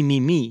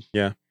me.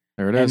 Yeah,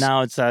 there it is. And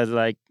now it's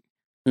like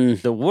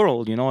the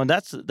world, and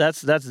that's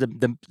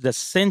the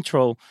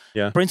central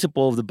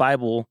principle of the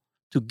Bible,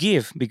 to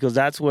give, because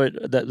that's what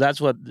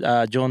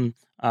John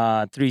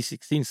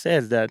 3:16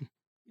 says, that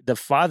the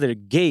Father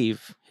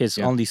gave His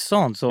only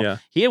Son. So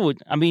here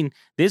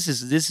this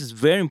is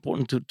very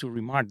important to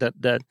remark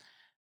that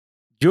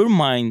your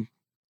mind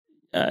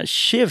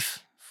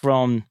shift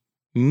from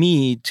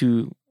me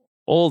to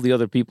all the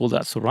other people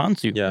that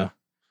surrounds you. Yeah.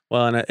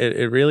 Well, and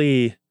it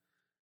really,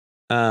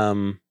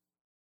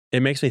 it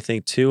makes me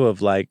think too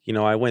of, like,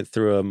 I went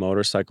through a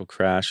motorcycle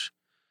crash,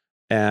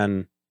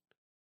 and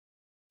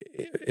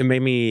it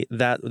made me,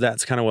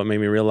 that's kind of what made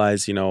me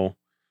realize,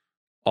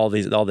 all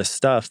this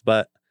stuff.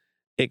 But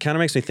it kind of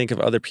makes me think of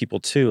other people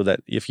too, that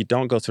if you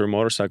don't go through a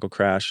motorcycle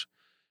crash,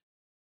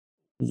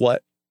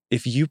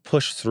 if you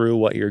push through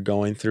what you're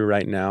going through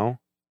right now,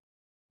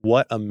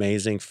 what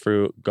amazing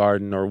fruit,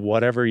 garden, or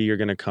whatever you're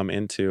going to come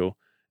into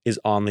is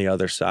on the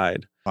other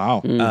side.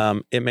 Wow.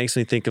 It makes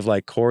me think of,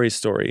 like, Corey's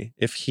story.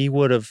 If he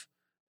would have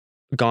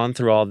gone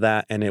through all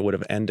that and it would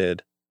have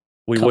ended,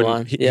 he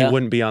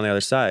wouldn't be on the other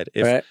side.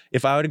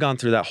 If I would have gone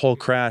through that whole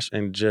crash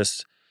and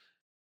just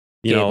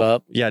you Gave know,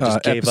 up. yeah,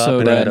 just gave up Episode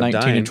and ended up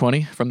 19 dying. and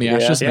 20 from the Yeah.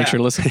 ashes. Yeah. Make sure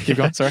to listen. Keep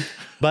going. Sorry.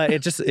 But it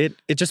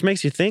just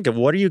makes you think of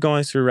what are you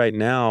going through right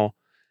now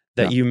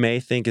that you may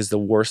think is the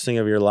worst thing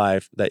of your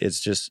life, that it's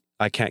just,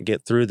 I can't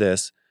get through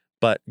this.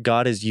 But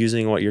God is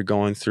using what you're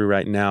going through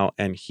right now,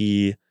 and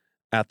He,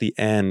 at the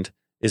end,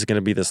 is going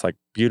to be this like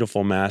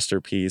beautiful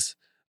masterpiece.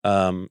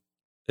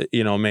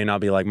 You know, it may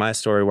not be like my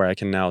story where I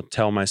can now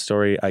tell my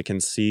story. I can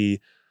see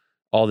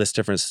all this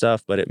different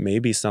stuff, but it may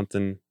be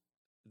something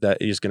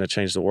that is going to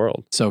change the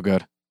world. So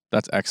good.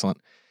 That's excellent.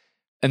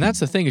 And that's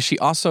the thing is she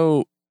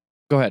also,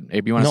 go ahead,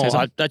 Abe, you want to say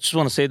something? I just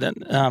want to say that,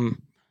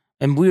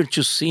 and we're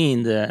just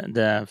seeing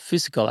the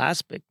physical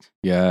aspect.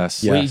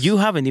 Yes. Yeah. You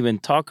haven't even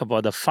talked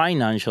about the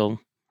financial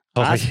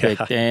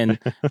aspect. Yeah. And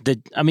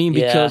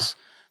because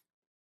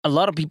a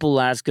lot of people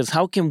ask us,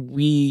 how can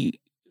we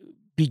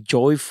be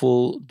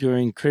joyful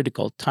during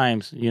critical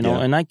times, you know?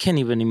 Yeah. And I can't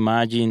even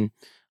imagine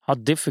how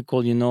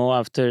difficult, you know,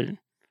 after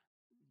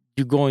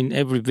you go in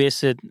every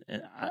visit,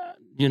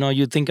 you know,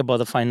 you think about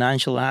the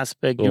financial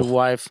aspect, your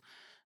wife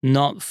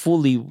not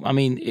fully, I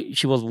mean,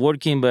 she was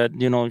working, but,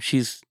 you know,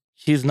 she's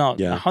not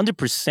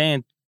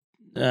 100%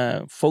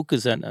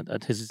 focused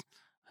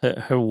at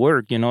her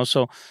work, you know?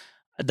 So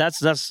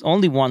that's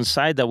only one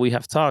side that we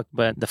have talked,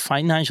 but the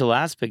financial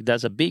aspect,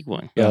 that's a big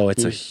one. Oh,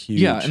 it's a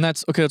huge. Yeah, and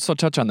that's okay. Let's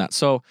touch on that.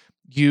 So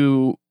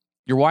your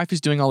wife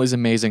is doing all these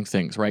amazing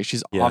things, right?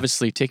 She's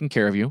obviously taking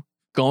care of you,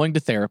 going to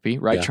therapy,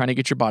 right? Yeah. Trying to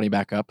get your body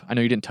back up. I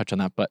know you didn't touch on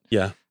that, but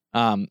Yeah.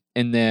 and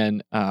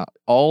then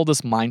all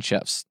this mind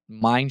shift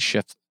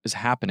is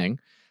happening,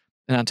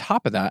 and on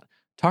top of that,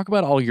 talk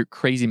about all your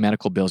crazy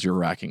medical bills you're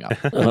racking up.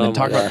 And then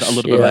talk about a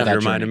little bit about that.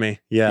 Reminded journey. me.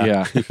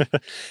 Yeah.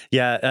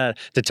 Yeah.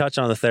 To touch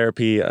on the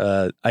therapy,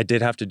 I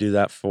did have to do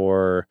that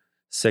for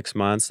 6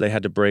 months. They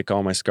had to break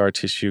all my scar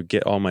tissue,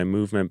 get all my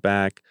movement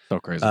back. So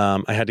crazy.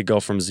 I had to go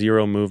from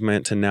 0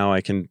 movement to now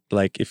I can,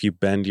 like, if you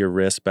bend your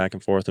wrist back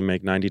and forth and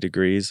make 90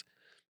 degrees,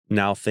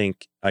 now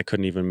think I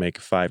couldn't even make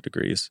 5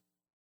 degrees.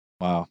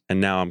 Wow. And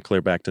now I'm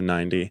clear back to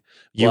 90.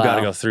 You got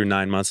to go through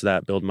 9 months of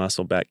that, build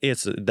muscle back.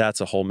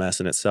 That's a whole mess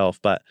in itself,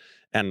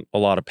 and a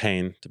lot of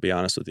pain, to be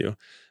honest with you.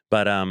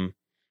 But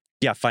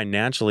yeah,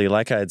 financially,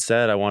 like I had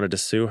said, I wanted to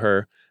sue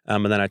her.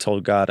 And then I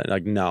told God,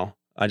 like, no,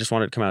 I just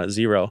wanted to come out at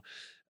 0.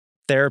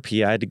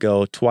 Therapy, I had to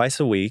go twice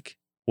a week,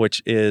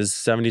 which is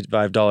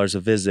 $75 a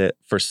visit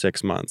for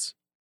 6 months.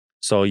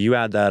 So you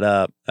add that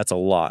up, that's a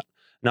lot.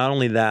 Not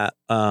only that,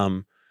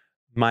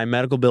 my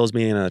medical bills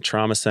being in a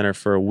trauma center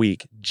for a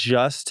week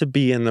just to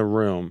be in the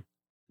room,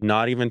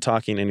 not even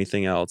talking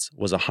anything else,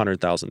 was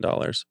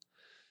 $100,000.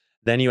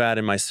 Then you add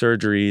in my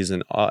surgeries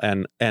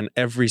and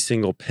every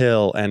single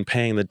pill and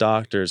paying the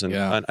doctors and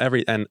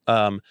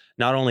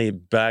not only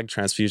bag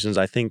transfusions.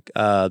 I think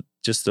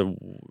just the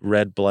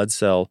red blood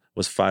cell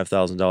was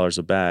 $5,000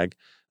 a bag.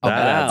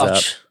 That adds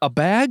up. A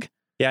bag?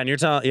 Yeah, and you're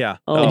telling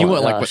Oh, and you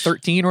went gosh. like what,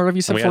 13 or whatever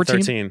you said? we 14?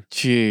 had 13,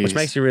 Jeez. which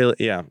makes you really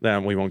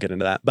we won't get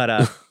into that.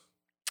 But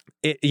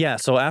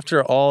so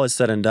after all is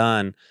said and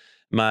done,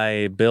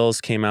 my bills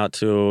came out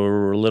to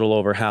a little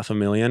over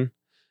 $500,000.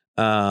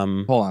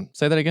 Hold on.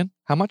 Say that again.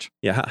 How much?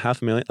 Yeah,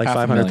 $500,000, like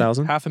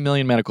 500,000. 500,000.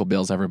 $500,000 medical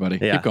bills, everybody.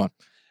 Yeah. Keep going.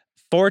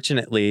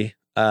 Fortunately,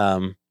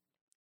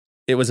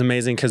 it was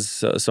amazing because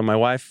so my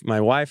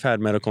wife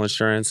had medical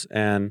insurance,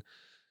 and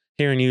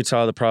here in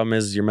Utah, the problem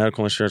is your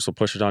medical insurance will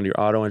push it onto your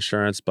auto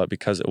insurance, but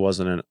because it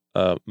wasn't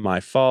my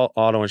fault,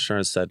 auto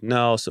insurance said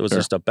no, so it was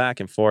just a back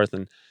and forth,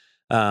 and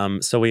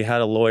so we had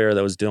a lawyer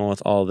that was dealing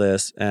with all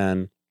this,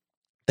 and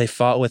they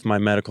fought with my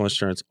medical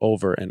insurance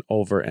over and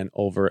over and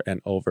over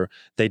and over.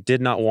 They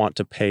did not want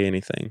to pay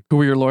anything. Who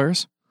were your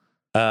lawyers?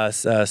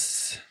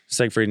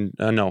 Siegfried,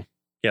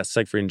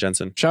 Siegfried and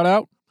Jensen. Shout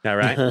out. Yeah,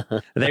 right.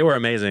 They were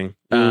amazing.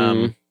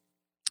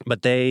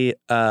 But they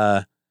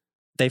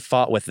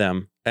fought with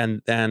them,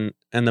 and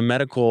the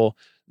medical,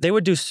 they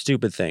would do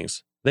stupid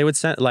things. They would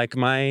send, like,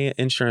 my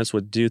insurance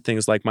would do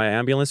things like my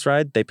ambulance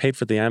ride. They paid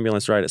for the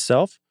ambulance ride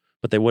itself,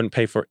 but they wouldn't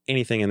pay for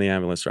anything in the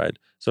ambulance ride.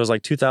 So it was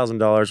like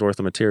 $2,000 worth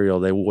of material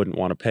they wouldn't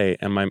want to pay.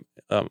 And my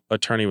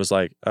attorney was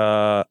like,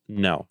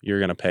 no, you're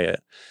going to pay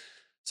it.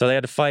 So they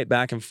had to fight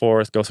back and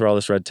forth, go through all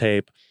this red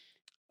tape,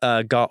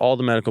 got all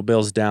the medical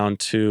bills down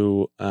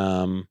to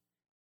about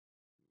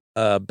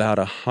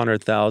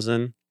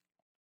 $100,000.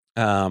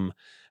 And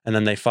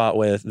then they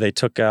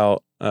took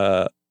out,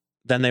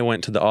 then they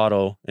went to the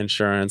auto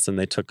insurance and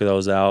they took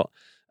those out,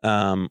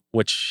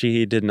 which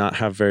she did not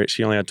have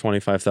she only had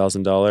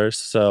 $25,000.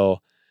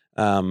 So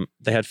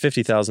they had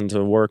 $50,000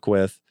 to work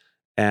with.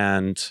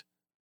 And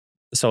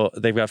so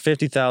they've got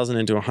 $50,000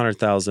 into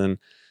 $100,000.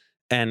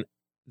 And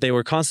they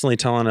were constantly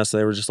telling us,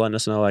 they were just letting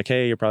us know, like,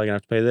 hey, you're probably gonna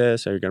have to pay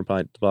this, or you're gonna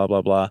probably blah,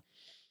 blah, blah.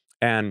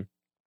 And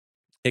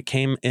it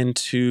came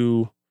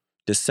into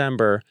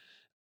December.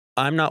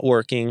 I'm not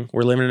working.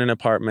 We're living in an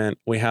apartment.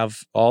 We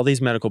have all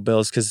these medical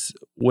bills because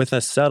with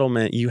a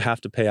settlement, you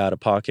have to pay out of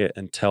pocket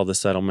until the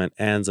settlement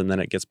ends, and then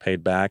it gets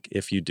paid back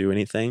if you do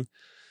anything.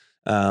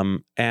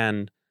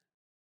 And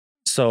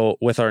so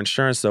with our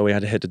insurance, though, we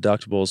had to hit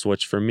deductibles,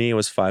 which for me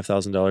was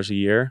 $5,000 a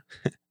year.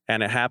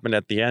 and it happened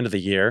at the end of the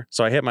year.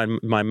 So I hit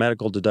my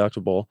medical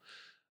deductible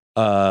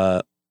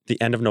the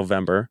end of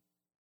November,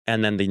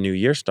 and then the new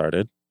year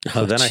started.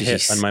 So then I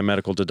hit on my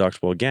medical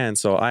deductible again.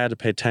 So I had to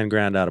pay 10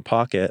 grand out of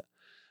pocket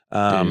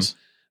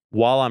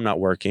while I'm not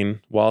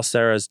working, while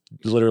Sarah's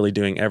literally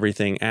doing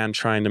everything and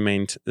trying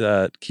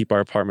to keep our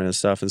apartment and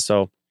stuff. And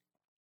so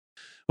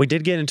we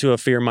did get into a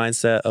fear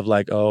mindset of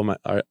like,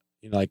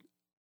 like,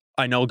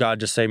 I know God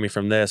just saved me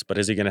from this, but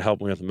is he going to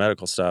help me with the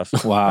medical stuff?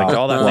 Wow. Like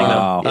all that thing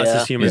that us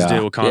as humans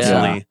do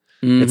constantly.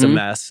 Yeah. It's a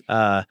mess.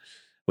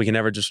 We can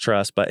never just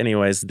trust. But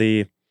anyways,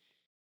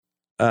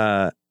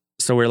 so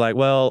we're like,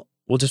 well,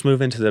 we'll just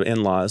move into the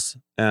in-laws,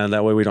 and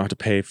that way we don't have to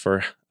pay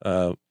for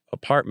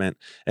apartment.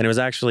 And it was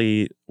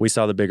actually, we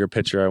saw the bigger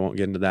picture. I won't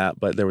get into that,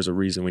 but there was a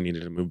reason we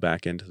needed to move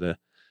back into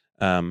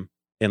the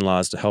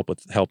in-laws to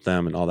help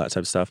them and all that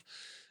type of stuff.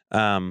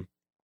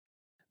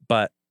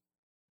 But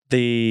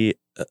the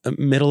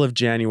middle of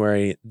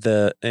January,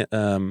 the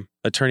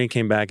attorney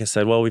came back and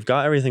said, well, we've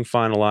got everything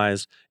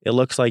finalized. It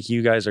looks like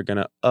you guys are going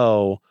to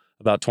owe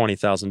about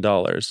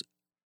 $20,000.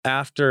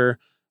 After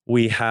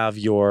we have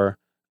your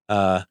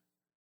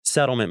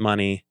settlement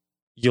money,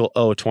 you'll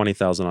owe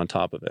 $20,000 on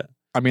top of it.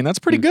 I mean, that's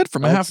pretty good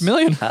from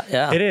 $500,000.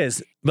 Yeah, it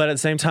is. But at the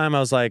same time, I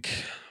was like,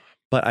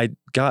 but I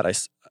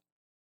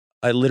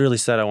literally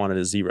said I wanted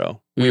a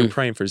zero. We were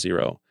praying for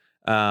zero.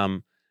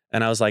 And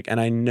I was like, and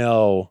I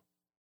know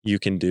you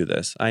can do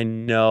this. I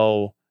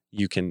know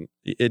you can.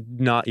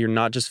 You're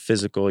not just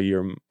physical.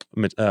 You're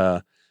money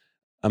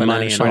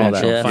and all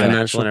that,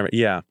 financial and everything.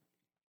 Yeah.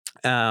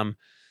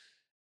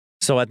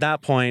 So at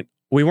that point,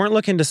 we weren't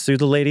looking to sue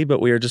the lady,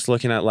 but we were just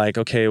looking at like,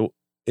 okay,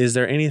 is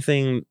there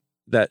anything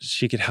that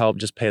she could help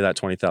just pay that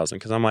 $20,000?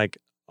 Because I'm like,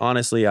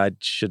 honestly, I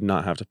should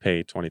not have to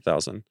pay $20,000.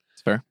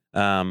 That's fair.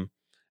 And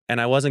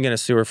I wasn't going to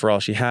sue her for all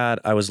she had.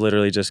 I was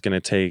literally just going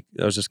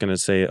to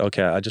say,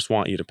 okay, I just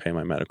want you to pay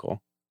my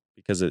medical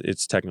because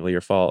it's technically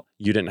your fault.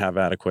 You didn't have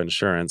adequate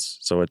insurance,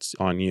 so it's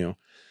on you.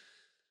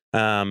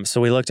 So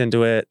we looked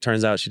into it.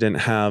 Turns out she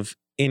didn't have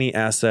any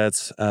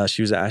assets.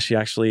 She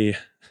actually,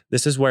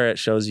 this is where it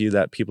shows you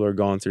that people are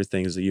going through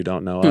things that you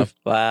don't know of.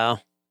 Wow.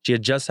 She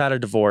had just had a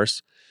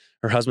divorce.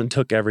 Her husband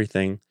took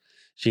everything.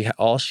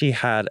 All she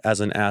had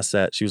as an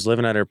asset, she was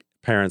living at her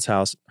parents'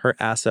 house. Her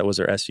asset was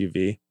her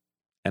SUV,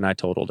 and I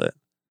totaled it.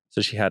 So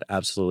she had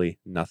absolutely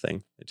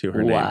nothing to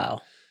her name.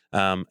 Wow.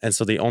 And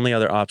so the only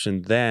other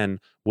option then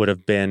would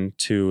have been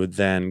to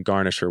then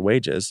garnish her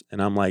wages.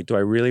 And I'm like, do I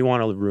really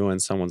want to ruin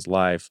someone's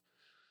life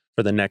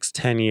for the next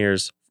 10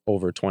 years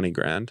over 20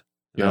 grand?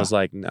 And I was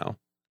like, no,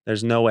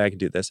 there's no way I can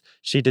do this.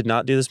 She did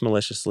not do this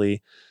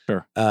maliciously.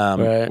 Sure. Right.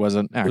 It was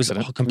an accident. It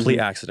was a complete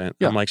accident.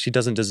 Yeah. I'm like, she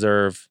doesn't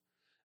deserve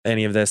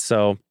any of this.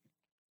 So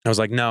I was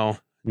like, no,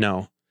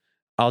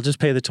 I'll just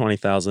pay the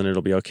 $20,000.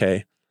 It'll be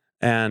okay.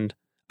 And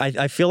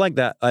I feel like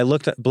that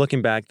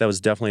looking back, that was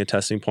definitely a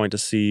testing point to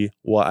see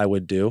what I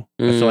would do.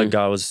 I feel like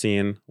God was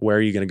seeing, where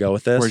are you going to go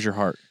with this? Where's your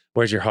heart?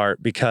 Where's your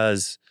heart?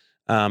 Because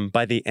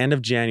by the end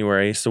of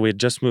January, so we had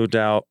just moved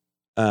out,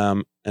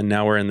 and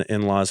now we're in the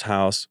in-laws'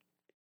 house.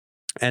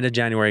 End of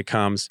January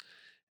comes,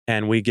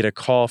 and we get a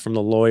call from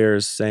the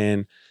lawyers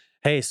saying,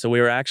 hey, so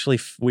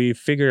we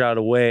figured out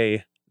a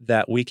way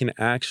that we can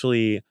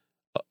actually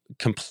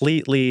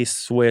completely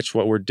switch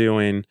what we're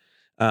doing.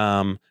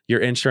 Your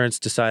insurance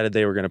decided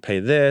they were going to pay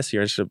this,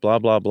 your insurance, blah,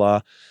 blah,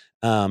 blah.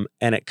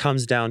 And it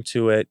comes down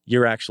to it,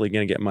 you're actually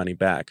going to get money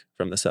back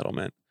from the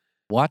settlement.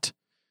 What?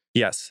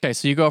 Yes. Okay,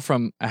 so you go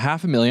from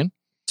 $500,000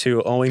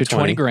 to owing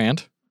 20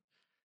 grand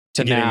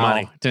to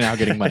now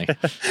getting money.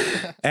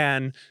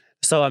 And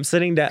so I'm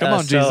sitting down. Come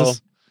on,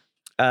 Jesus.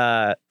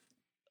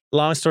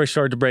 Long story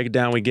short, to break it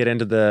down, we get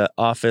into the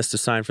office to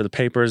sign for the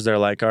papers. They're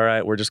like, all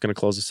right, we're just going to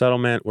close the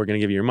settlement. We're going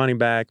to give you your money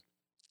back.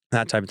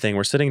 That type of thing.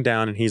 We're sitting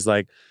down and he's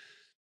like,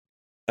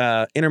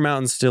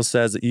 Intermountain still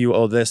says that you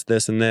owe this,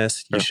 this, and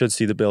this. You should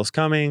see the bills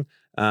coming.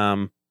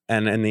 And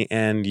in the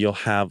end, you'll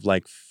have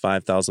like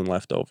 $5,000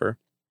 left over.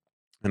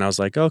 And I was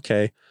like,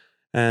 okay.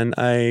 And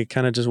I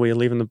kind of just waited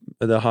leaving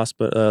the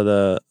hospital,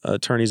 the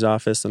attorney's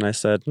office. And I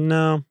said,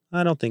 no,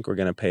 I don't think we're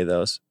going to pay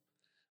those.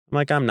 I'm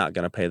like, I'm not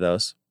going to pay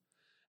those.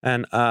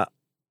 And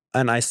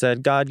I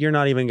said, God, you're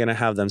not even going to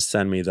have them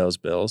send me those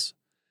bills.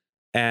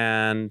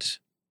 And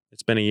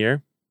it's been a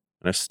year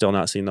and I've still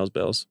not seen those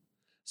bills.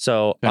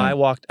 So I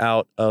walked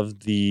out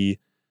of the,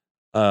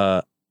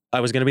 I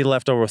was going to be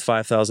left over with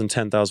 5,000,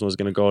 10,000 was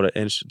going to go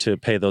to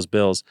pay those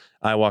bills.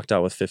 I walked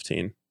out with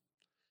 15.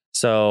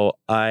 So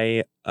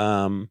I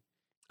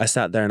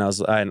sat there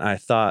and I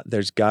thought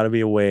there's got to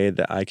be a way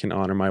that I can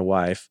honor my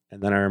wife.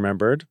 And then I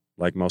remembered,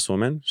 like most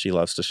women, she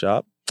loves to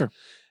shop. Sure.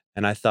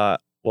 And I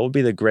thought, what would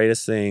be the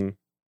greatest thing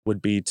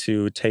would be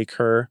to take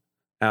her.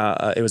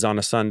 It was on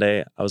a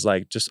Sunday. I was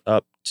like, just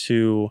up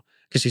to,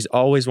 because she's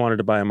always wanted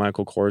to buy a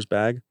Michael Kors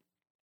bag.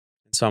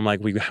 So I'm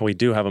like, we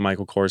do have a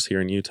Michael Kors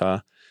here in Utah.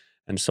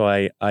 And so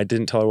I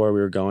didn't tell her where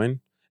we were going.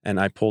 And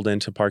I pulled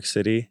into Park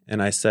City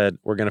and I said,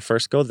 we're going to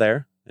first go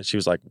there. And she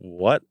was like,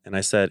 what? And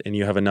I said, and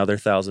you have another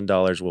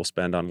 $1,000 we'll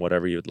spend on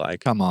whatever you'd like.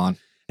 Come on.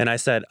 And I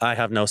said, I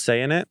have no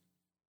say in it.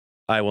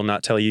 I will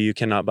not tell you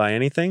cannot buy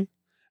anything.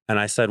 And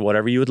I said,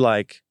 whatever you would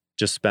like,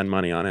 just spend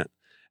money on it.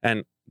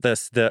 And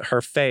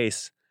her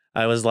face,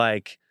 I was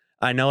like,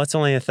 I know it's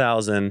only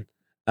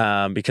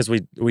 $1,000 because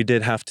we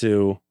did have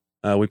to,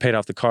 we paid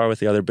off the car with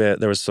the other bit.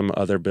 There was some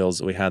other bills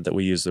that we had that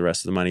we used the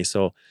rest of the money.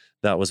 So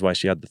that was why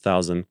she had the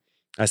 $1,000.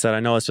 I said, I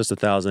know it's just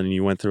 $1,000 and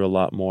you went through a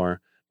lot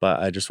more, but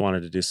I just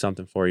wanted to do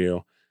something for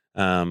you.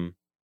 And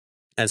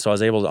so I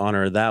was able to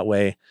honor her that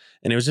way.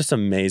 And it was just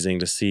amazing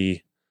to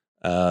see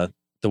the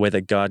way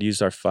that God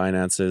used our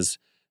finances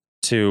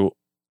to,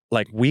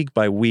 like, week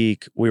by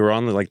week, we were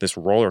on like this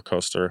roller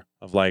coaster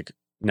of like,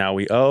 now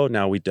we owe,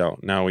 now we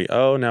don't. Now we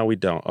owe, now we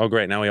don't. Oh,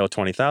 great. Now we owe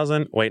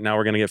 20,000. Wait, now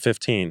we're going to get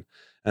 15.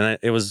 And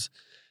it was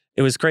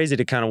crazy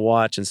to kind of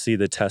watch and see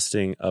the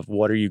testing of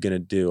what are you going to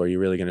do? Are you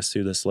really going to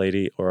sue this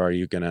lady, or are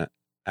you going to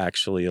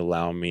actually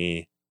allow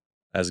me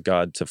as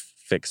God to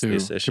fix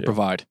this issue? To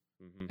provide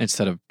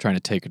instead of trying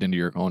to take it into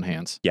your own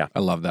hands. Yeah. I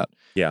love that.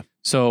 Yeah.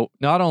 So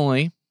not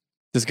only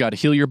does God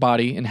heal your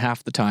body in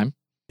half the time.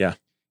 Yeah.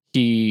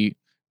 He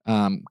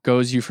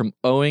goes you from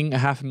owing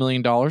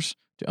 $500,000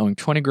 to owing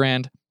 20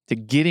 grand to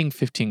getting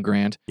 15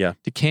 grand. Yeah.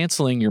 To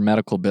canceling your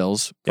medical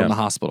bills from the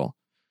hospital.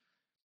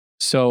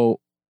 So,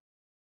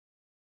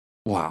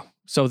 wow.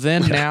 So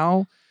then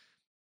now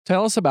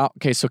tell us about,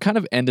 okay, so kind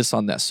of end us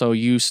on this. So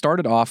you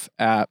started off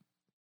at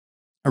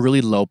a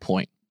really low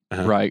point,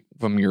 right?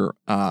 From your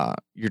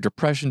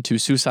depression to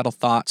suicidal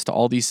thoughts to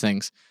all these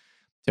things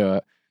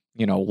to,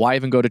 why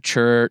even go to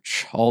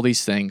church, all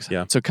these things.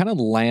 Yeah. So kind of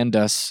land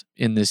us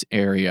in this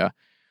area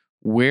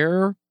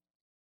where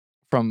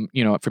from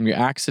your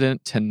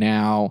accident to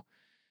now,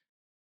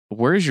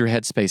 where is your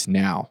headspace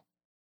now?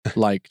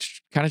 Like,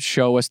 kind of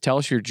show us, tell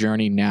us your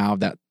journey now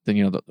that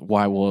then,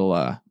 why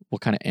we'll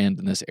kind of end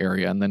in this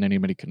area, and then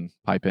anybody can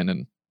pipe in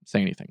and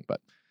say anything.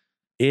 But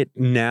it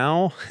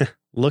now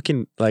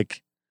looking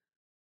like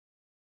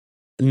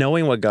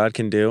knowing what God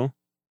can do.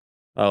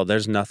 Oh,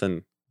 there's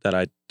nothing that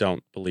I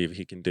don't believe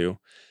he can do.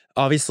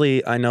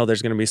 Obviously, I know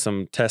there's going to be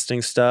some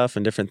testing stuff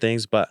and different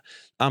things, but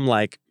I'm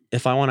like,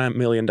 if I want a $1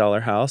 million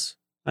house,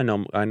 I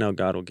know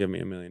God will give me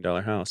 $1 million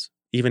house.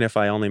 Even if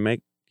I only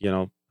make,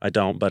 I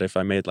don't, but if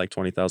I made like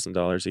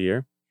 $20,000 a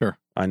year, sure,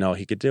 I know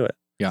he could do it.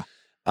 Yeah.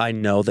 I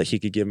know that he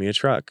could give me a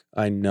truck.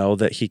 I know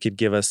that he could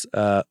give us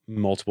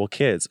multiple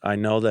kids. I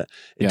know that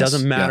it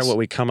doesn't matter what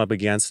we come up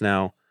against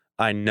now.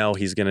 I know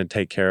he's going to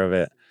take care of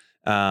it.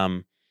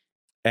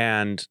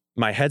 And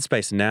my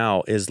headspace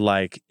now is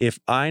like, if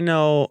I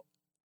know,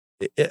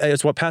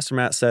 it's what Pastor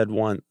Matt said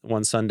one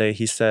Sunday.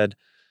 He said,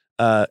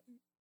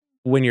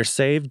 when you're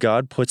saved,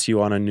 God puts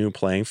you on a new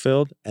playing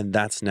field, and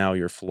that's now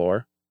your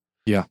floor.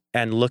 Yeah.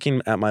 And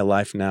looking at my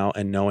life now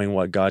and knowing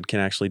what God can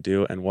actually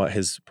do and what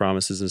his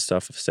promises and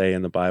stuff say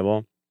in the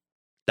Bible,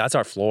 that's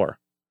our floor.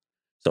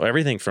 So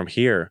everything from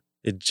here,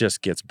 it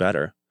just gets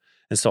better.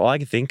 And so all I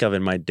can think of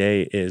in my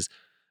day is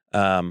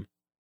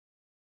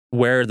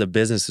where the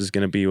business is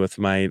going to be with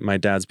my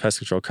dad's pest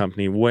control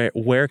company.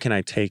 Where can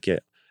I take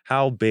it?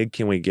 How big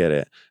can we get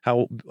it?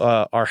 How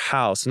our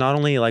house, not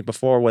only like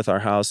before with our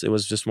house, it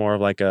was just more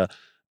of like a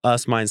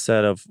us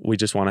mindset of we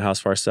just want a house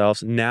for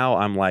ourselves. Now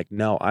I'm like,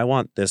 no, I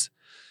want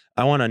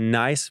a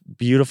nice,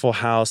 beautiful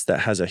house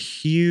that has a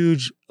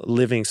huge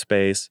living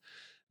space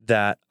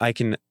that I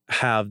can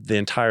have the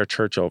entire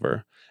church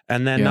over.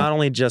 And then not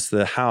only just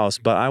the house,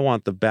 but I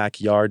want the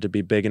backyard to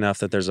be big enough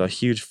that there's a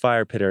huge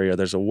fire pit area,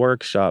 there's a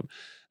workshop,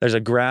 there's a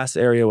grass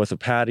area with a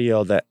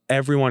patio that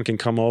everyone can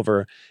come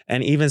over.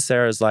 And even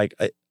Sarah's like,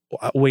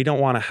 we don't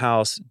want a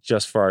house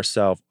just for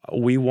ourselves.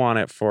 We want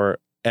it for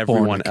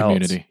everyone else.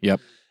 Community.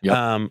 Yep.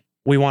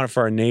 We want it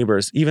for our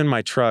neighbors. Even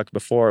my truck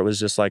before, it was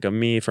just like a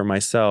me for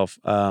myself.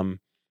 But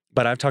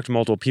I've talked to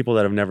multiple people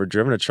that have never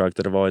driven a truck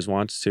that have always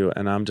wanted to.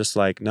 And I'm just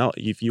like, no,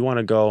 if you want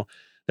to go,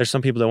 there's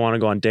some people that want to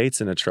go on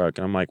dates in a truck.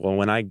 And I'm like, well,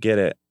 when I get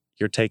it,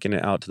 you're taking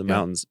it out to the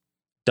mountains.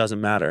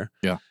 Doesn't matter.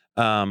 Yeah.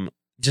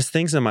 Just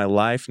things in my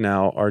life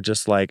now are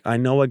just like, I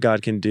know what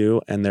God can do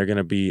and they're going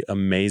to be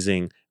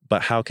amazing,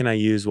 but how can I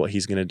use what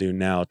he's going to do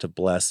now to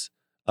bless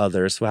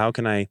others? So how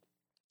can I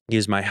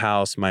use my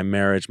house, my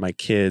marriage, my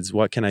kids?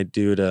 What can I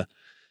do to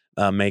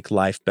make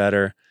life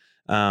better?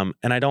 And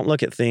I don't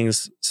look at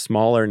things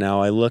smaller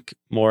now. I look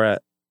more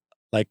at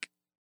like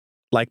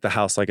the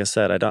house. Like I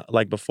said, I don't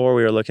like before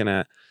we were looking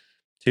at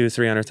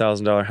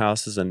 $200,000-$300,000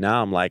 houses, and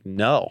now I'm like,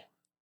 no,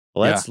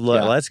 let's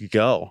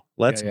go.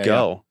 Let's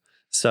go.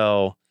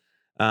 So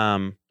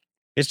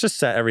it's just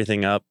set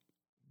everything up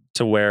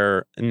to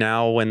where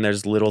now when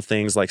there's little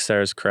things like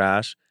Sarah's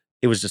crash,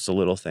 it was just a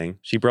little thing.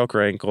 She broke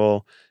her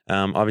ankle.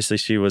 Obviously,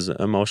 she was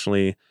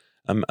emotionally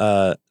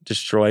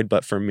destroyed.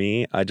 But for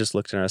me, I just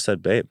looked at her and I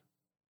said, babe,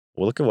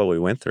 well, look at what we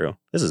went through.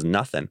 This is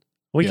nothing.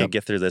 We can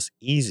get through this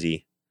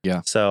easy.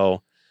 Yeah.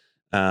 So,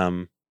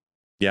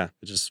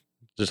 just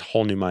a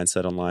whole new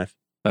mindset on life.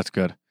 That's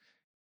good.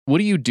 What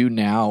do you do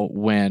now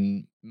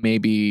when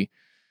maybe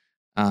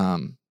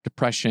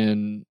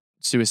depression,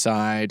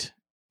 suicide,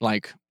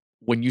 like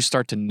when you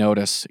start to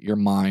notice your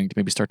mind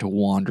maybe start to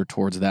wander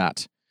towards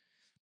that?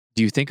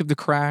 Do you think of the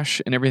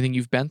crash and everything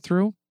you've been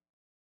through?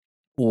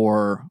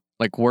 Or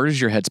like, where does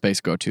your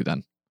headspace go to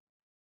then?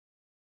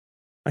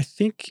 I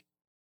think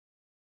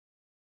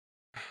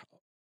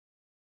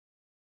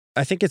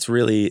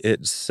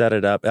it set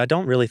it up. I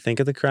don't really think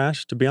of the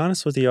crash, to be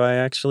honest with you.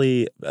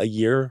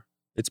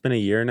 It's been a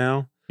year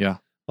now. Yeah.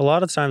 A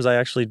lot of times I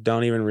actually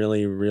don't even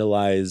really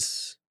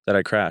realize that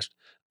I crashed.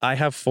 I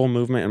have full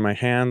movement in my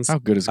hands. How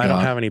good is God? I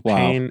don't have any Wow.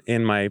 pain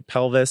in my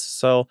pelvis.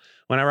 So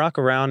when I rock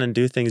around and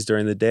do things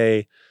during the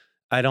day,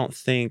 I don't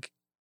think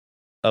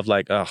of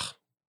like,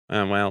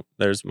 well,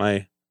 there's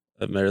what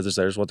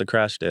the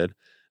crash did.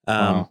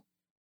 Wow.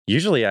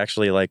 Usually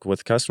actually like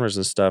with customers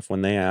and stuff,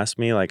 when they ask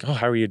me like, oh,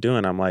 how are you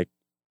doing? I'm like,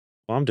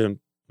 well, I'm doing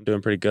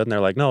pretty good. And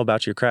they're like, no,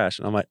 about your crash.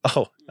 And I'm like,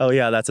 oh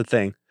yeah, that's a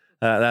thing.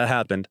 That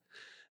happened.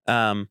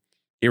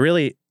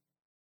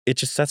 It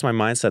just sets my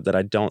mindset that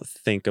I don't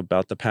think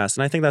about the past.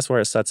 And I think that's where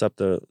it sets up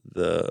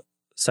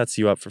sets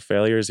you up for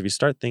failures. If you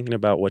start thinking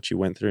about what you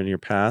went through in your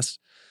past,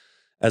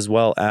 as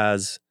well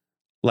as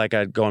like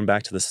going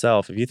back to the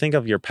self, if you think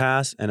of your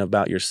past and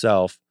about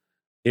yourself,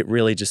 it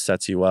really just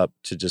sets you up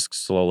to just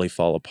slowly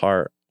fall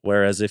apart.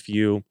 Whereas if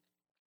you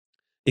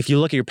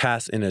look at your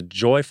past in a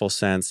joyful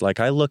sense, like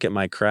I look at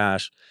my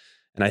crash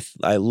and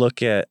I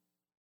look at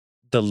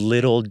the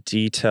little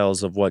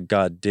details of what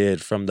God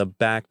did, from the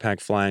backpack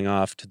flying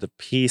off to the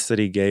peace that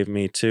he gave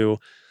me, to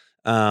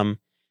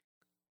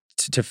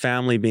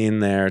family being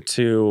there,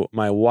 to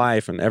my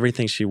wife and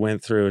everything she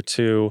went through,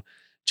 to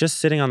just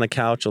sitting on the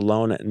couch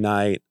alone at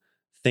night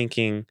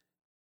thinking,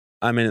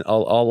 I'm in a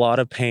lot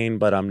of pain,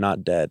 but I'm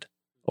not dead.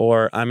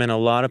 Or I'm in a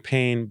lot of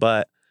pain,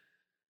 but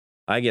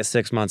I get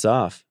 6 months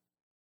off.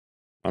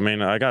 I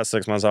mean, I got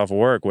 6 months off of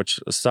work,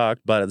 which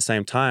sucked, but at the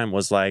same time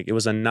it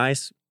was a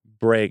nice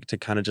break to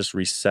kind of just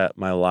reset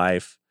my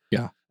life.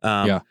 Yeah.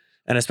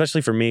 And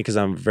especially for me, because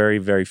I'm very,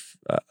 very,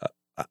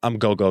 I'm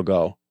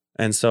go.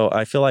 And so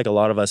I feel like a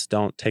lot of us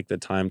don't take the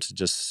time to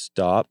just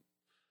stop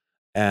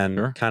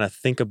and kind of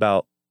think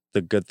about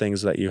the good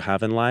things that you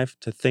have in life,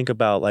 to think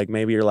about like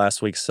maybe your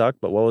last week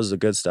sucked, but what was the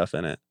good stuff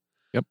in it?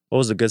 Yep. What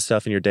was the good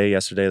stuff in your day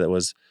yesterday that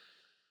was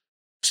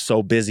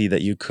so busy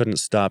that you couldn't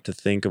stop to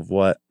think of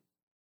what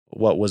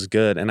was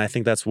good? And I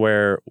think that's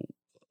where,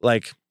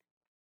 like,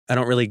 I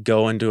don't really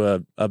go into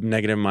a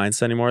negative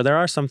mindset anymore. There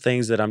are some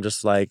things that I'm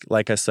just like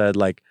I said,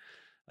 like,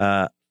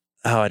 I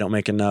don't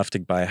make enough to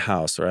buy a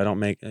house, or I don't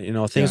make,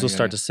 things will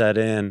start to set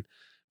in.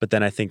 But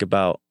then I think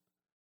about,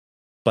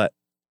 but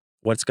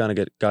what's God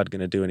going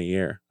to do in a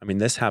year? I mean,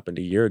 this happened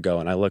a year ago,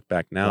 and I look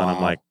back now and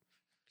I'm like,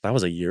 that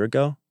was a year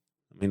ago?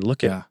 I mean,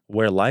 look at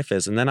where life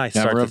is. And then I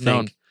start to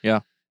think,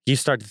 you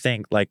start to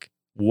think like,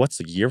 what's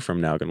a year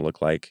from now going to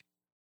look like?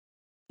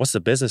 What's the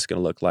business going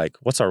to look like?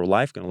 What's our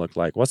life going to look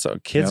like? What's our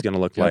kids going to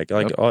look like?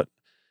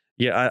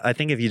 I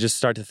think if you just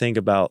start to think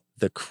about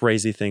the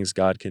crazy things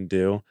God can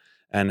do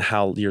and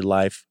how your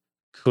life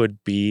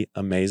could be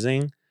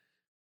amazing,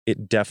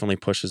 it definitely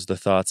pushes the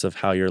thoughts of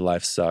how your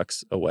life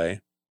sucks away.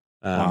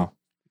 And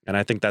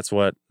I think that's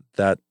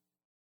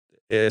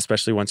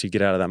especially once you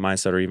get out of that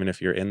mindset, or even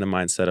if you're in the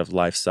mindset of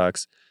life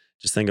sucks,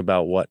 just think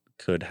about what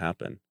could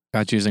happen.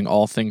 God's using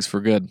all things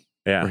for good,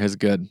 for his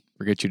good,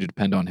 for get you to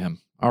depend on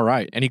him. All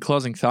right. Any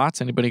closing thoughts?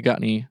 Anybody got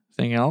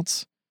anything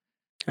else?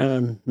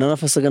 None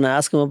of us are going to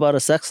ask him about a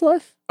sex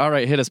life? All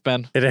right, hit us,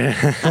 Ben.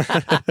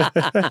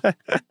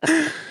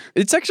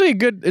 It's It's actually a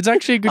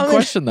good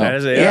question, though.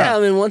 I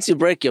mean, once you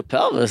break your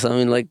pelvis, I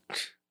mean, like,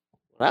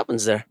 what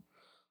happens there?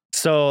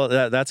 So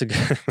that's a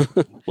good.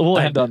 We'll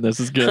end on this.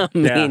 Is good.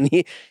 I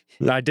mean,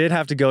 I did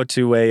have to go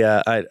to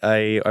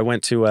I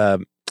went to a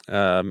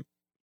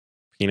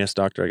penis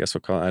doctor, I guess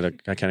we'll call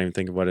it. I can't even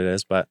think of what it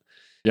is, but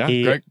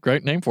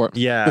great name for it.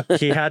 Yeah,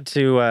 he had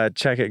to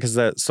check it because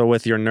so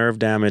with your nerve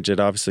damage, it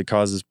obviously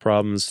causes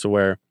problems to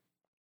where,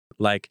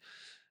 like,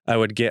 I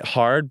would get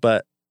hard,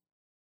 but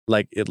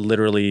like it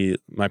literally,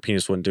 my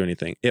penis wouldn't do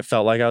anything. It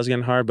felt like I was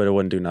getting hard, but it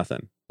wouldn't do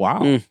nothing.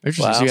 Wow,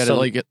 interesting. Wow. So you had to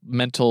like get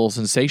mental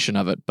sensation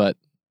of it, but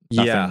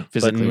nothing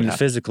physically. But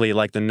physically,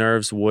 like the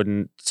nerves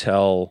wouldn't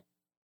tell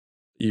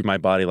my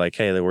body like,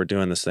 hey, we're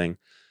doing this thing.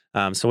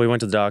 So we went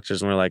to the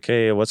doctors and we're like,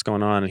 hey, what's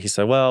going on? And he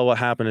said, well, what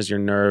happened is your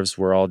nerves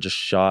were all just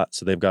shot.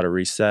 So they've got to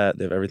reset.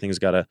 Everything's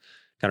got to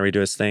kind of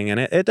redo its thing. And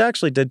it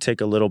actually did take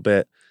a little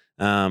bit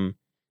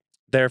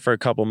there for a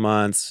couple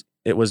months.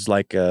 It was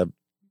like, I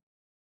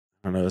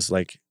don't know, it was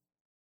like,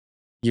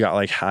 I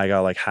got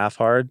like half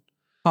hard.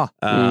 Huh.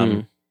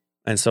 And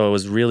so it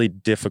was really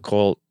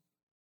difficult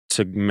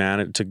to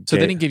manage. So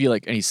they didn't give you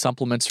like any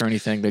supplements or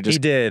anything? He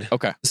did.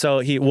 Okay.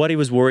 So what he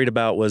was worried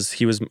about was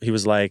he was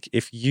like,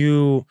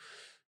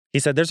 he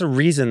said, there's a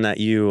reason that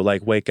you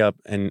like wake up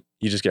and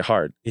you just get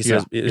hard. He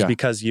says, it's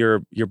because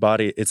your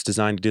body, it's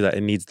designed to do that.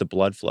 It needs the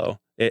blood flow.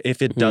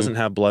 If it doesn't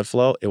have blood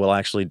flow, it will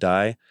actually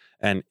die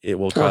and it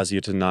will cause you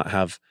to not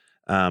have,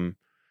 and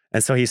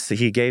so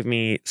he gave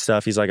me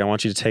stuff. He's like, I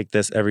want you to take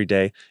this every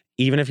day,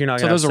 even if you're not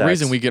going to have sex. So there's a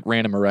reason we get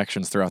random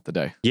erections throughout the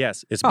day.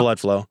 Yes, it's blood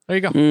flow. There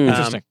you go.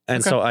 Interesting.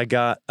 And so I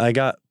got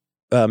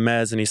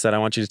meds, and he said, I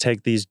want you to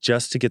take these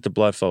just to get the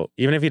blood flow.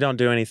 Even if you don't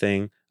do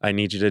anything, I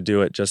need you to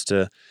do it just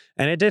to,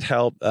 and it did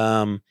help.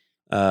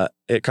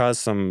 It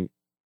caused some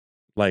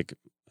like,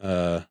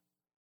 I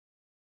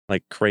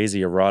like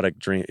crazy erotic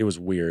dream. It was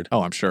weird.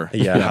 Oh, I'm sure.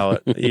 Yeah.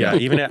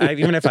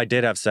 Even if I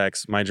did have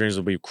sex, my dreams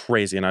would be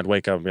crazy, and I'd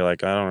wake up and be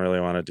like, I don't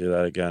really want to do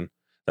that again.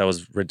 That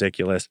was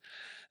ridiculous.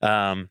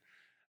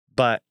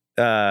 But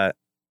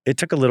it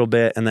took a little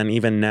bit, and then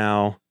even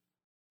now,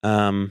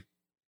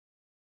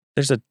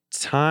 there's a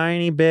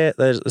tiny bit.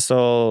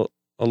 So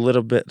a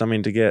little bit. I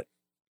mean, to get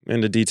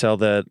into detail,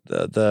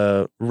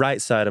 the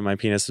right side of my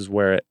penis is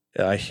where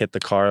I hit the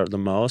car the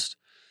most.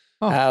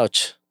 Oh.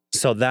 Ouch.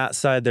 So that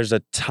side, there's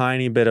a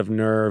tiny bit of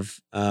nerve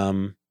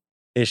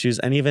issues,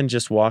 and even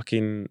just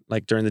walking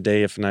like during the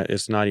day, if not,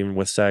 it's not even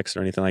with sex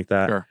or anything like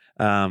that. Sure.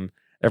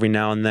 Every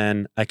now and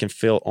then, I can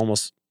feel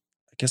almost.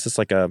 I guess it's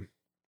like a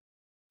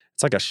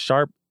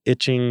sharp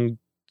itching,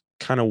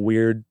 kind of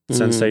weird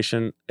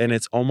sensation, and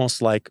it's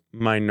almost like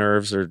my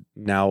nerves are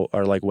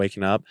like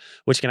waking up,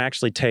 which can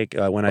actually take.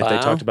 When they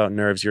talked about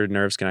nerves, your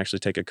nerves can actually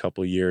take a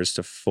couple years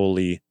to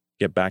fully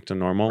get back to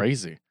normal.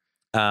 Crazy.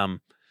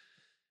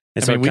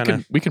 And I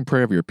mean, we can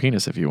pray over your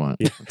penis if you want.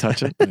 Yeah.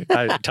 Touch it.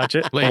 Touch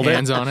it. Lay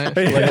hands on it.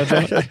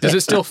 Does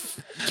it still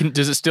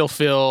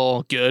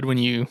feel good when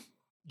you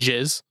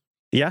jizz?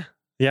 Yeah.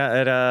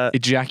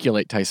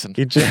 Ejaculate, Tyson.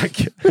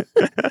 Ejaculate.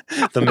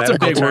 That's a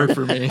big word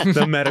for me.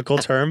 The medical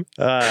term.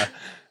 I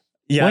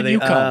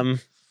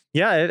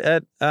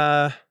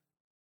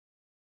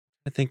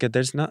think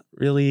there's not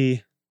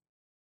really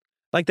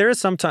like there is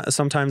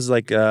sometimes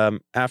like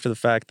after the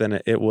fact, then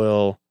it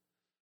will.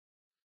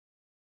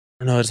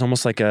 I don't know, it's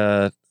almost like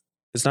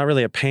it's not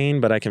really a pain,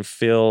 but I can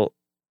feel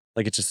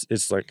like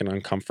it's like an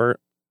uncomfort.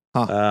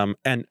 Huh.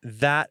 And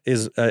that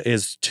is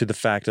to the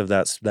fact of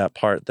that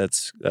part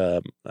that's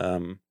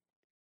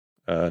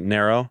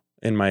narrow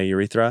in my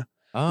urethra.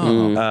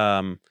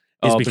 Oh.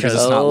 Is because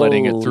it's not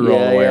letting it through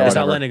all the way. It's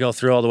not letting it go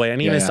through all the way.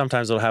 And even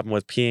sometimes what'll happen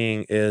with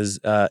peeing is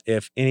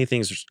if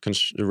anything's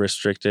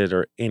restricted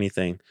or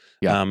anything,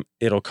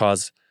 it'll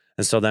cause.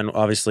 And so then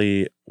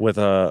obviously with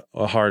a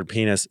hard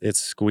penis, it's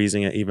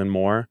squeezing it even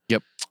more.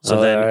 Yep. So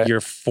then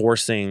you're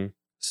forcing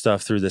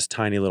stuff through this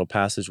tiny little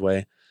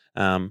passageway.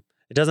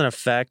 It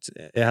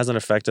hasn't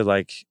affected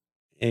like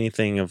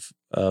anything of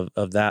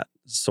that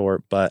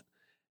sort, but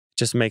it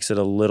just makes it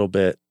a little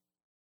bit,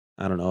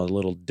 I don't know, a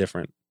little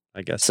different,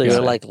 I guess. So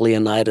you're like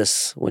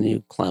Leonidas when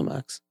you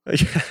climax.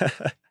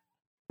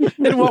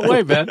 In what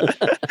way, Ben?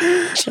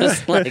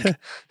 Just like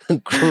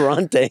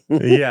grunting.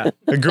 Yeah,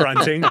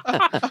 grunting. Yeah,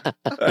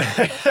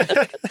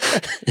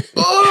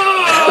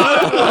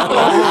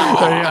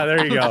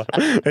 there you go.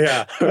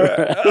 Yeah.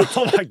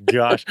 Oh my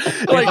gosh.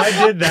 Like, if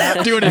I did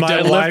that, doing a my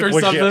deadlift wife or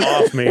would something. get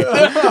off me.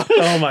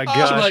 Oh my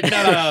gosh. I'm like,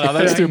 no,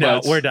 that's too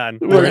much. We're done.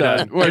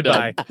 We're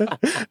done.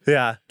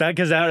 Yeah, that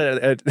because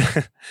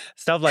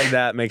stuff like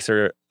that makes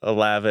her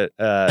laugh at.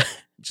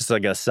 Just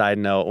like a side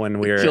note, when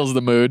we were kills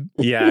the mood.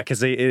 Yeah,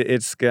 because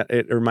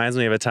it reminds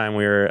me of a time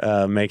we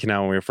were making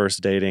out when we were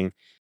first dating,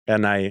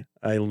 and I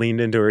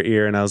leaned into her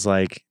ear and I was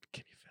like,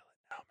 "Can you feel it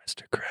now,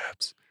 Mr.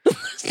 Krabs?"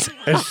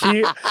 And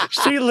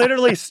she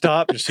literally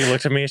stopped. She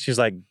looked at me. She's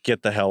like,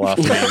 "Get the hell off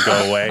me and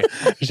go away."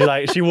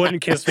 She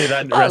wouldn't kiss me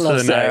that rest of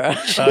the night.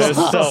 It was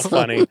so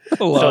funny.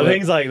 So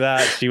things like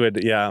that, she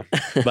would, yeah.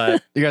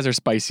 But you guys are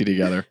spicy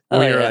together.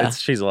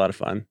 She's a lot of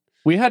fun.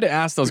 We had to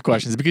ask those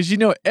questions because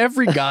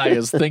every guy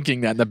is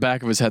thinking that in the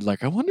back of his head,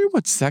 like, I wonder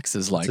what sex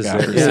is like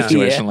after a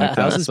situation like that.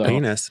 How's his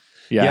penis?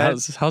 Yeah,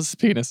 how's his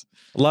penis?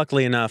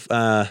 Luckily enough,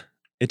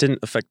 it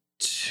didn't affect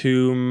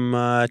too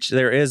much.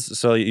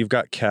 So you've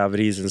got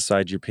cavities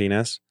inside your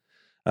penis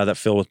that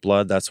fill with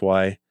blood. That's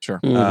why. Sure.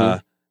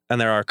 And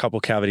there are a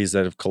couple cavities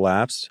that have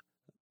collapsed.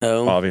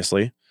 Oh.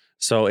 Obviously.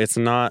 So it's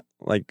not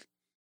like, it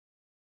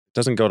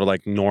doesn't go to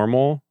like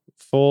normal,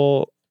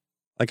 full,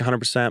 like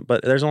 100%,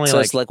 but there's only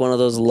it's like one of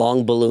those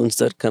long balloons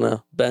that kind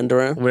of bend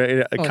around.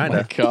 Kind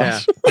of.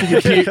 Gosh.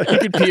 Yeah. You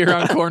could pee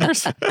around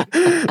corners. Bend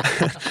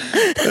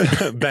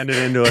it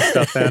into a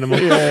stuffed animal.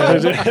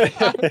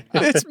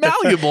 It's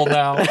malleable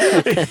now.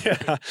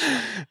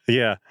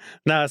 Yeah.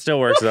 No, it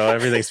still works though.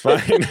 Everything's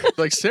fine.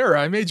 Like,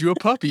 Sarah, I made you a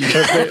puppy.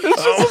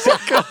 Oh my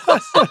gosh.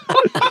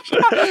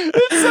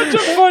 It's such a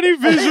funny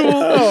visual.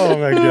 Oh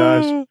my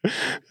gosh.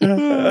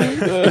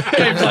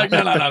 Gabe's like,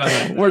 no.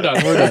 We're done.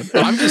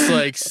 I'm just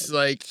like,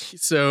 so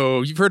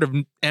you've heard of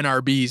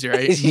NRBs,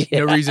 right? Yeah.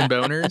 No reason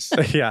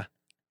boners. Yeah.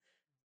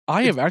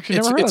 I have actually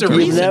never heard it's of a it.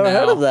 reason Never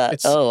heard now. of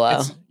that. Oh,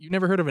 wow. You've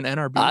never heard of an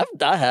NRB?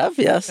 I have,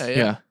 yes.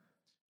 Yeah.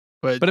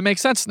 But it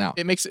makes sense now.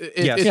 It makes it's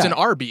Yeah. an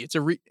RB. It's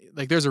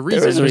there's a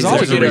reason. There's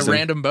always to a get reason. a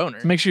random boner.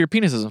 Make sure your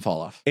penis doesn't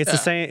fall off.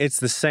 It's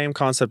the same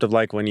concept of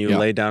like when you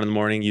lay down in the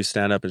morning, you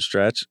stand up and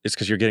stretch. It's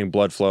because you're getting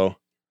blood flow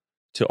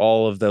to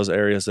all of those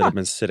areas that have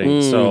been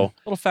sitting. So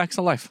little facts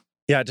of life.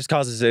 yeah, it just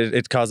causes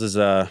it's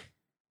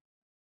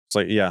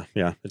like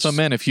it's So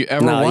man, if you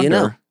ever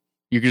wonder,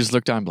 you can just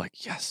look down and be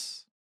like,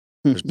 yes,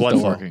 there's blood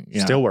still flow. working.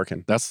 Yeah. Still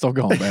working. That's still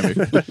going,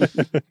 baby.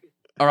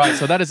 All right,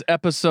 so that is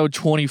episode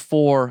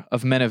 24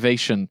 of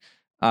Menovation.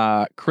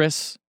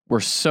 Chris,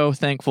 we're so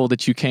thankful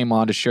that you came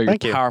on to share your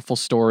powerful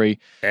story.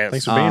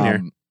 Thanks for being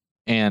here.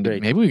 And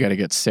maybe we got to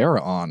get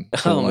Sarah on.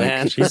 Oh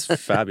man, she's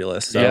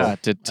fabulous. So yeah,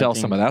 to tell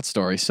some of that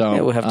story.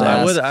 So we'll have to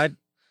ask.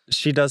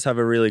 she does have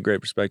a really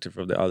great perspective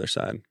from the other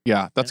side.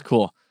 Yeah, that's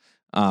cool.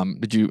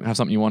 Did you have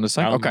something you wanted to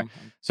say? Okay.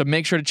 So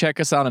make sure to check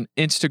us out on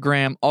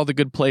Instagram, all the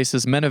good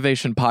places,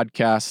 Menovation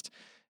Podcast.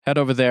 Head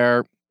over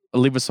there,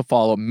 leave us a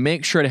follow.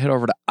 Make sure to head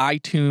over to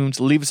iTunes,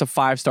 leave us a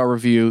 5-star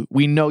review.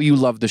 We know you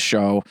love the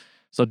show,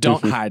 so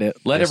don't hide it.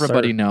 Let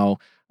everybody know.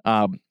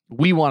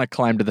 We want to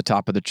climb to the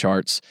top of the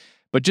charts.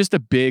 But just a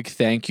big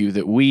thank you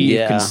that we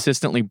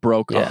consistently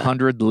broke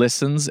 100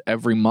 listens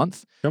every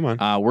month. Come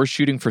on. We're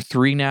shooting for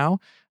 3 now.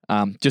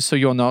 Just so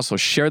you'll know, so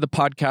share the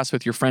podcast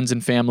with your friends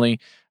and family.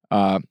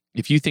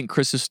 If you think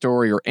Chris's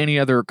story or any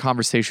other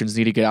conversations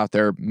need to get out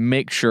there,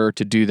 make sure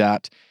to do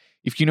that.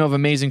 If you know of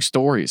amazing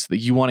stories that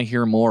you want to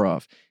hear more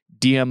of,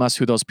 DM us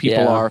who those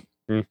people are.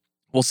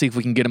 We'll see if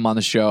we can get them on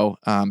the show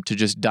to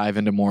just dive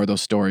into more of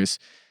those stories.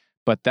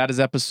 But that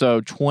is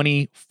episode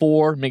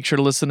 24. Make sure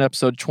to listen to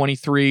episode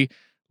 23.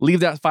 Leave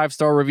that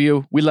 5-star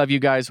review. We love you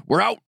guys. We're out.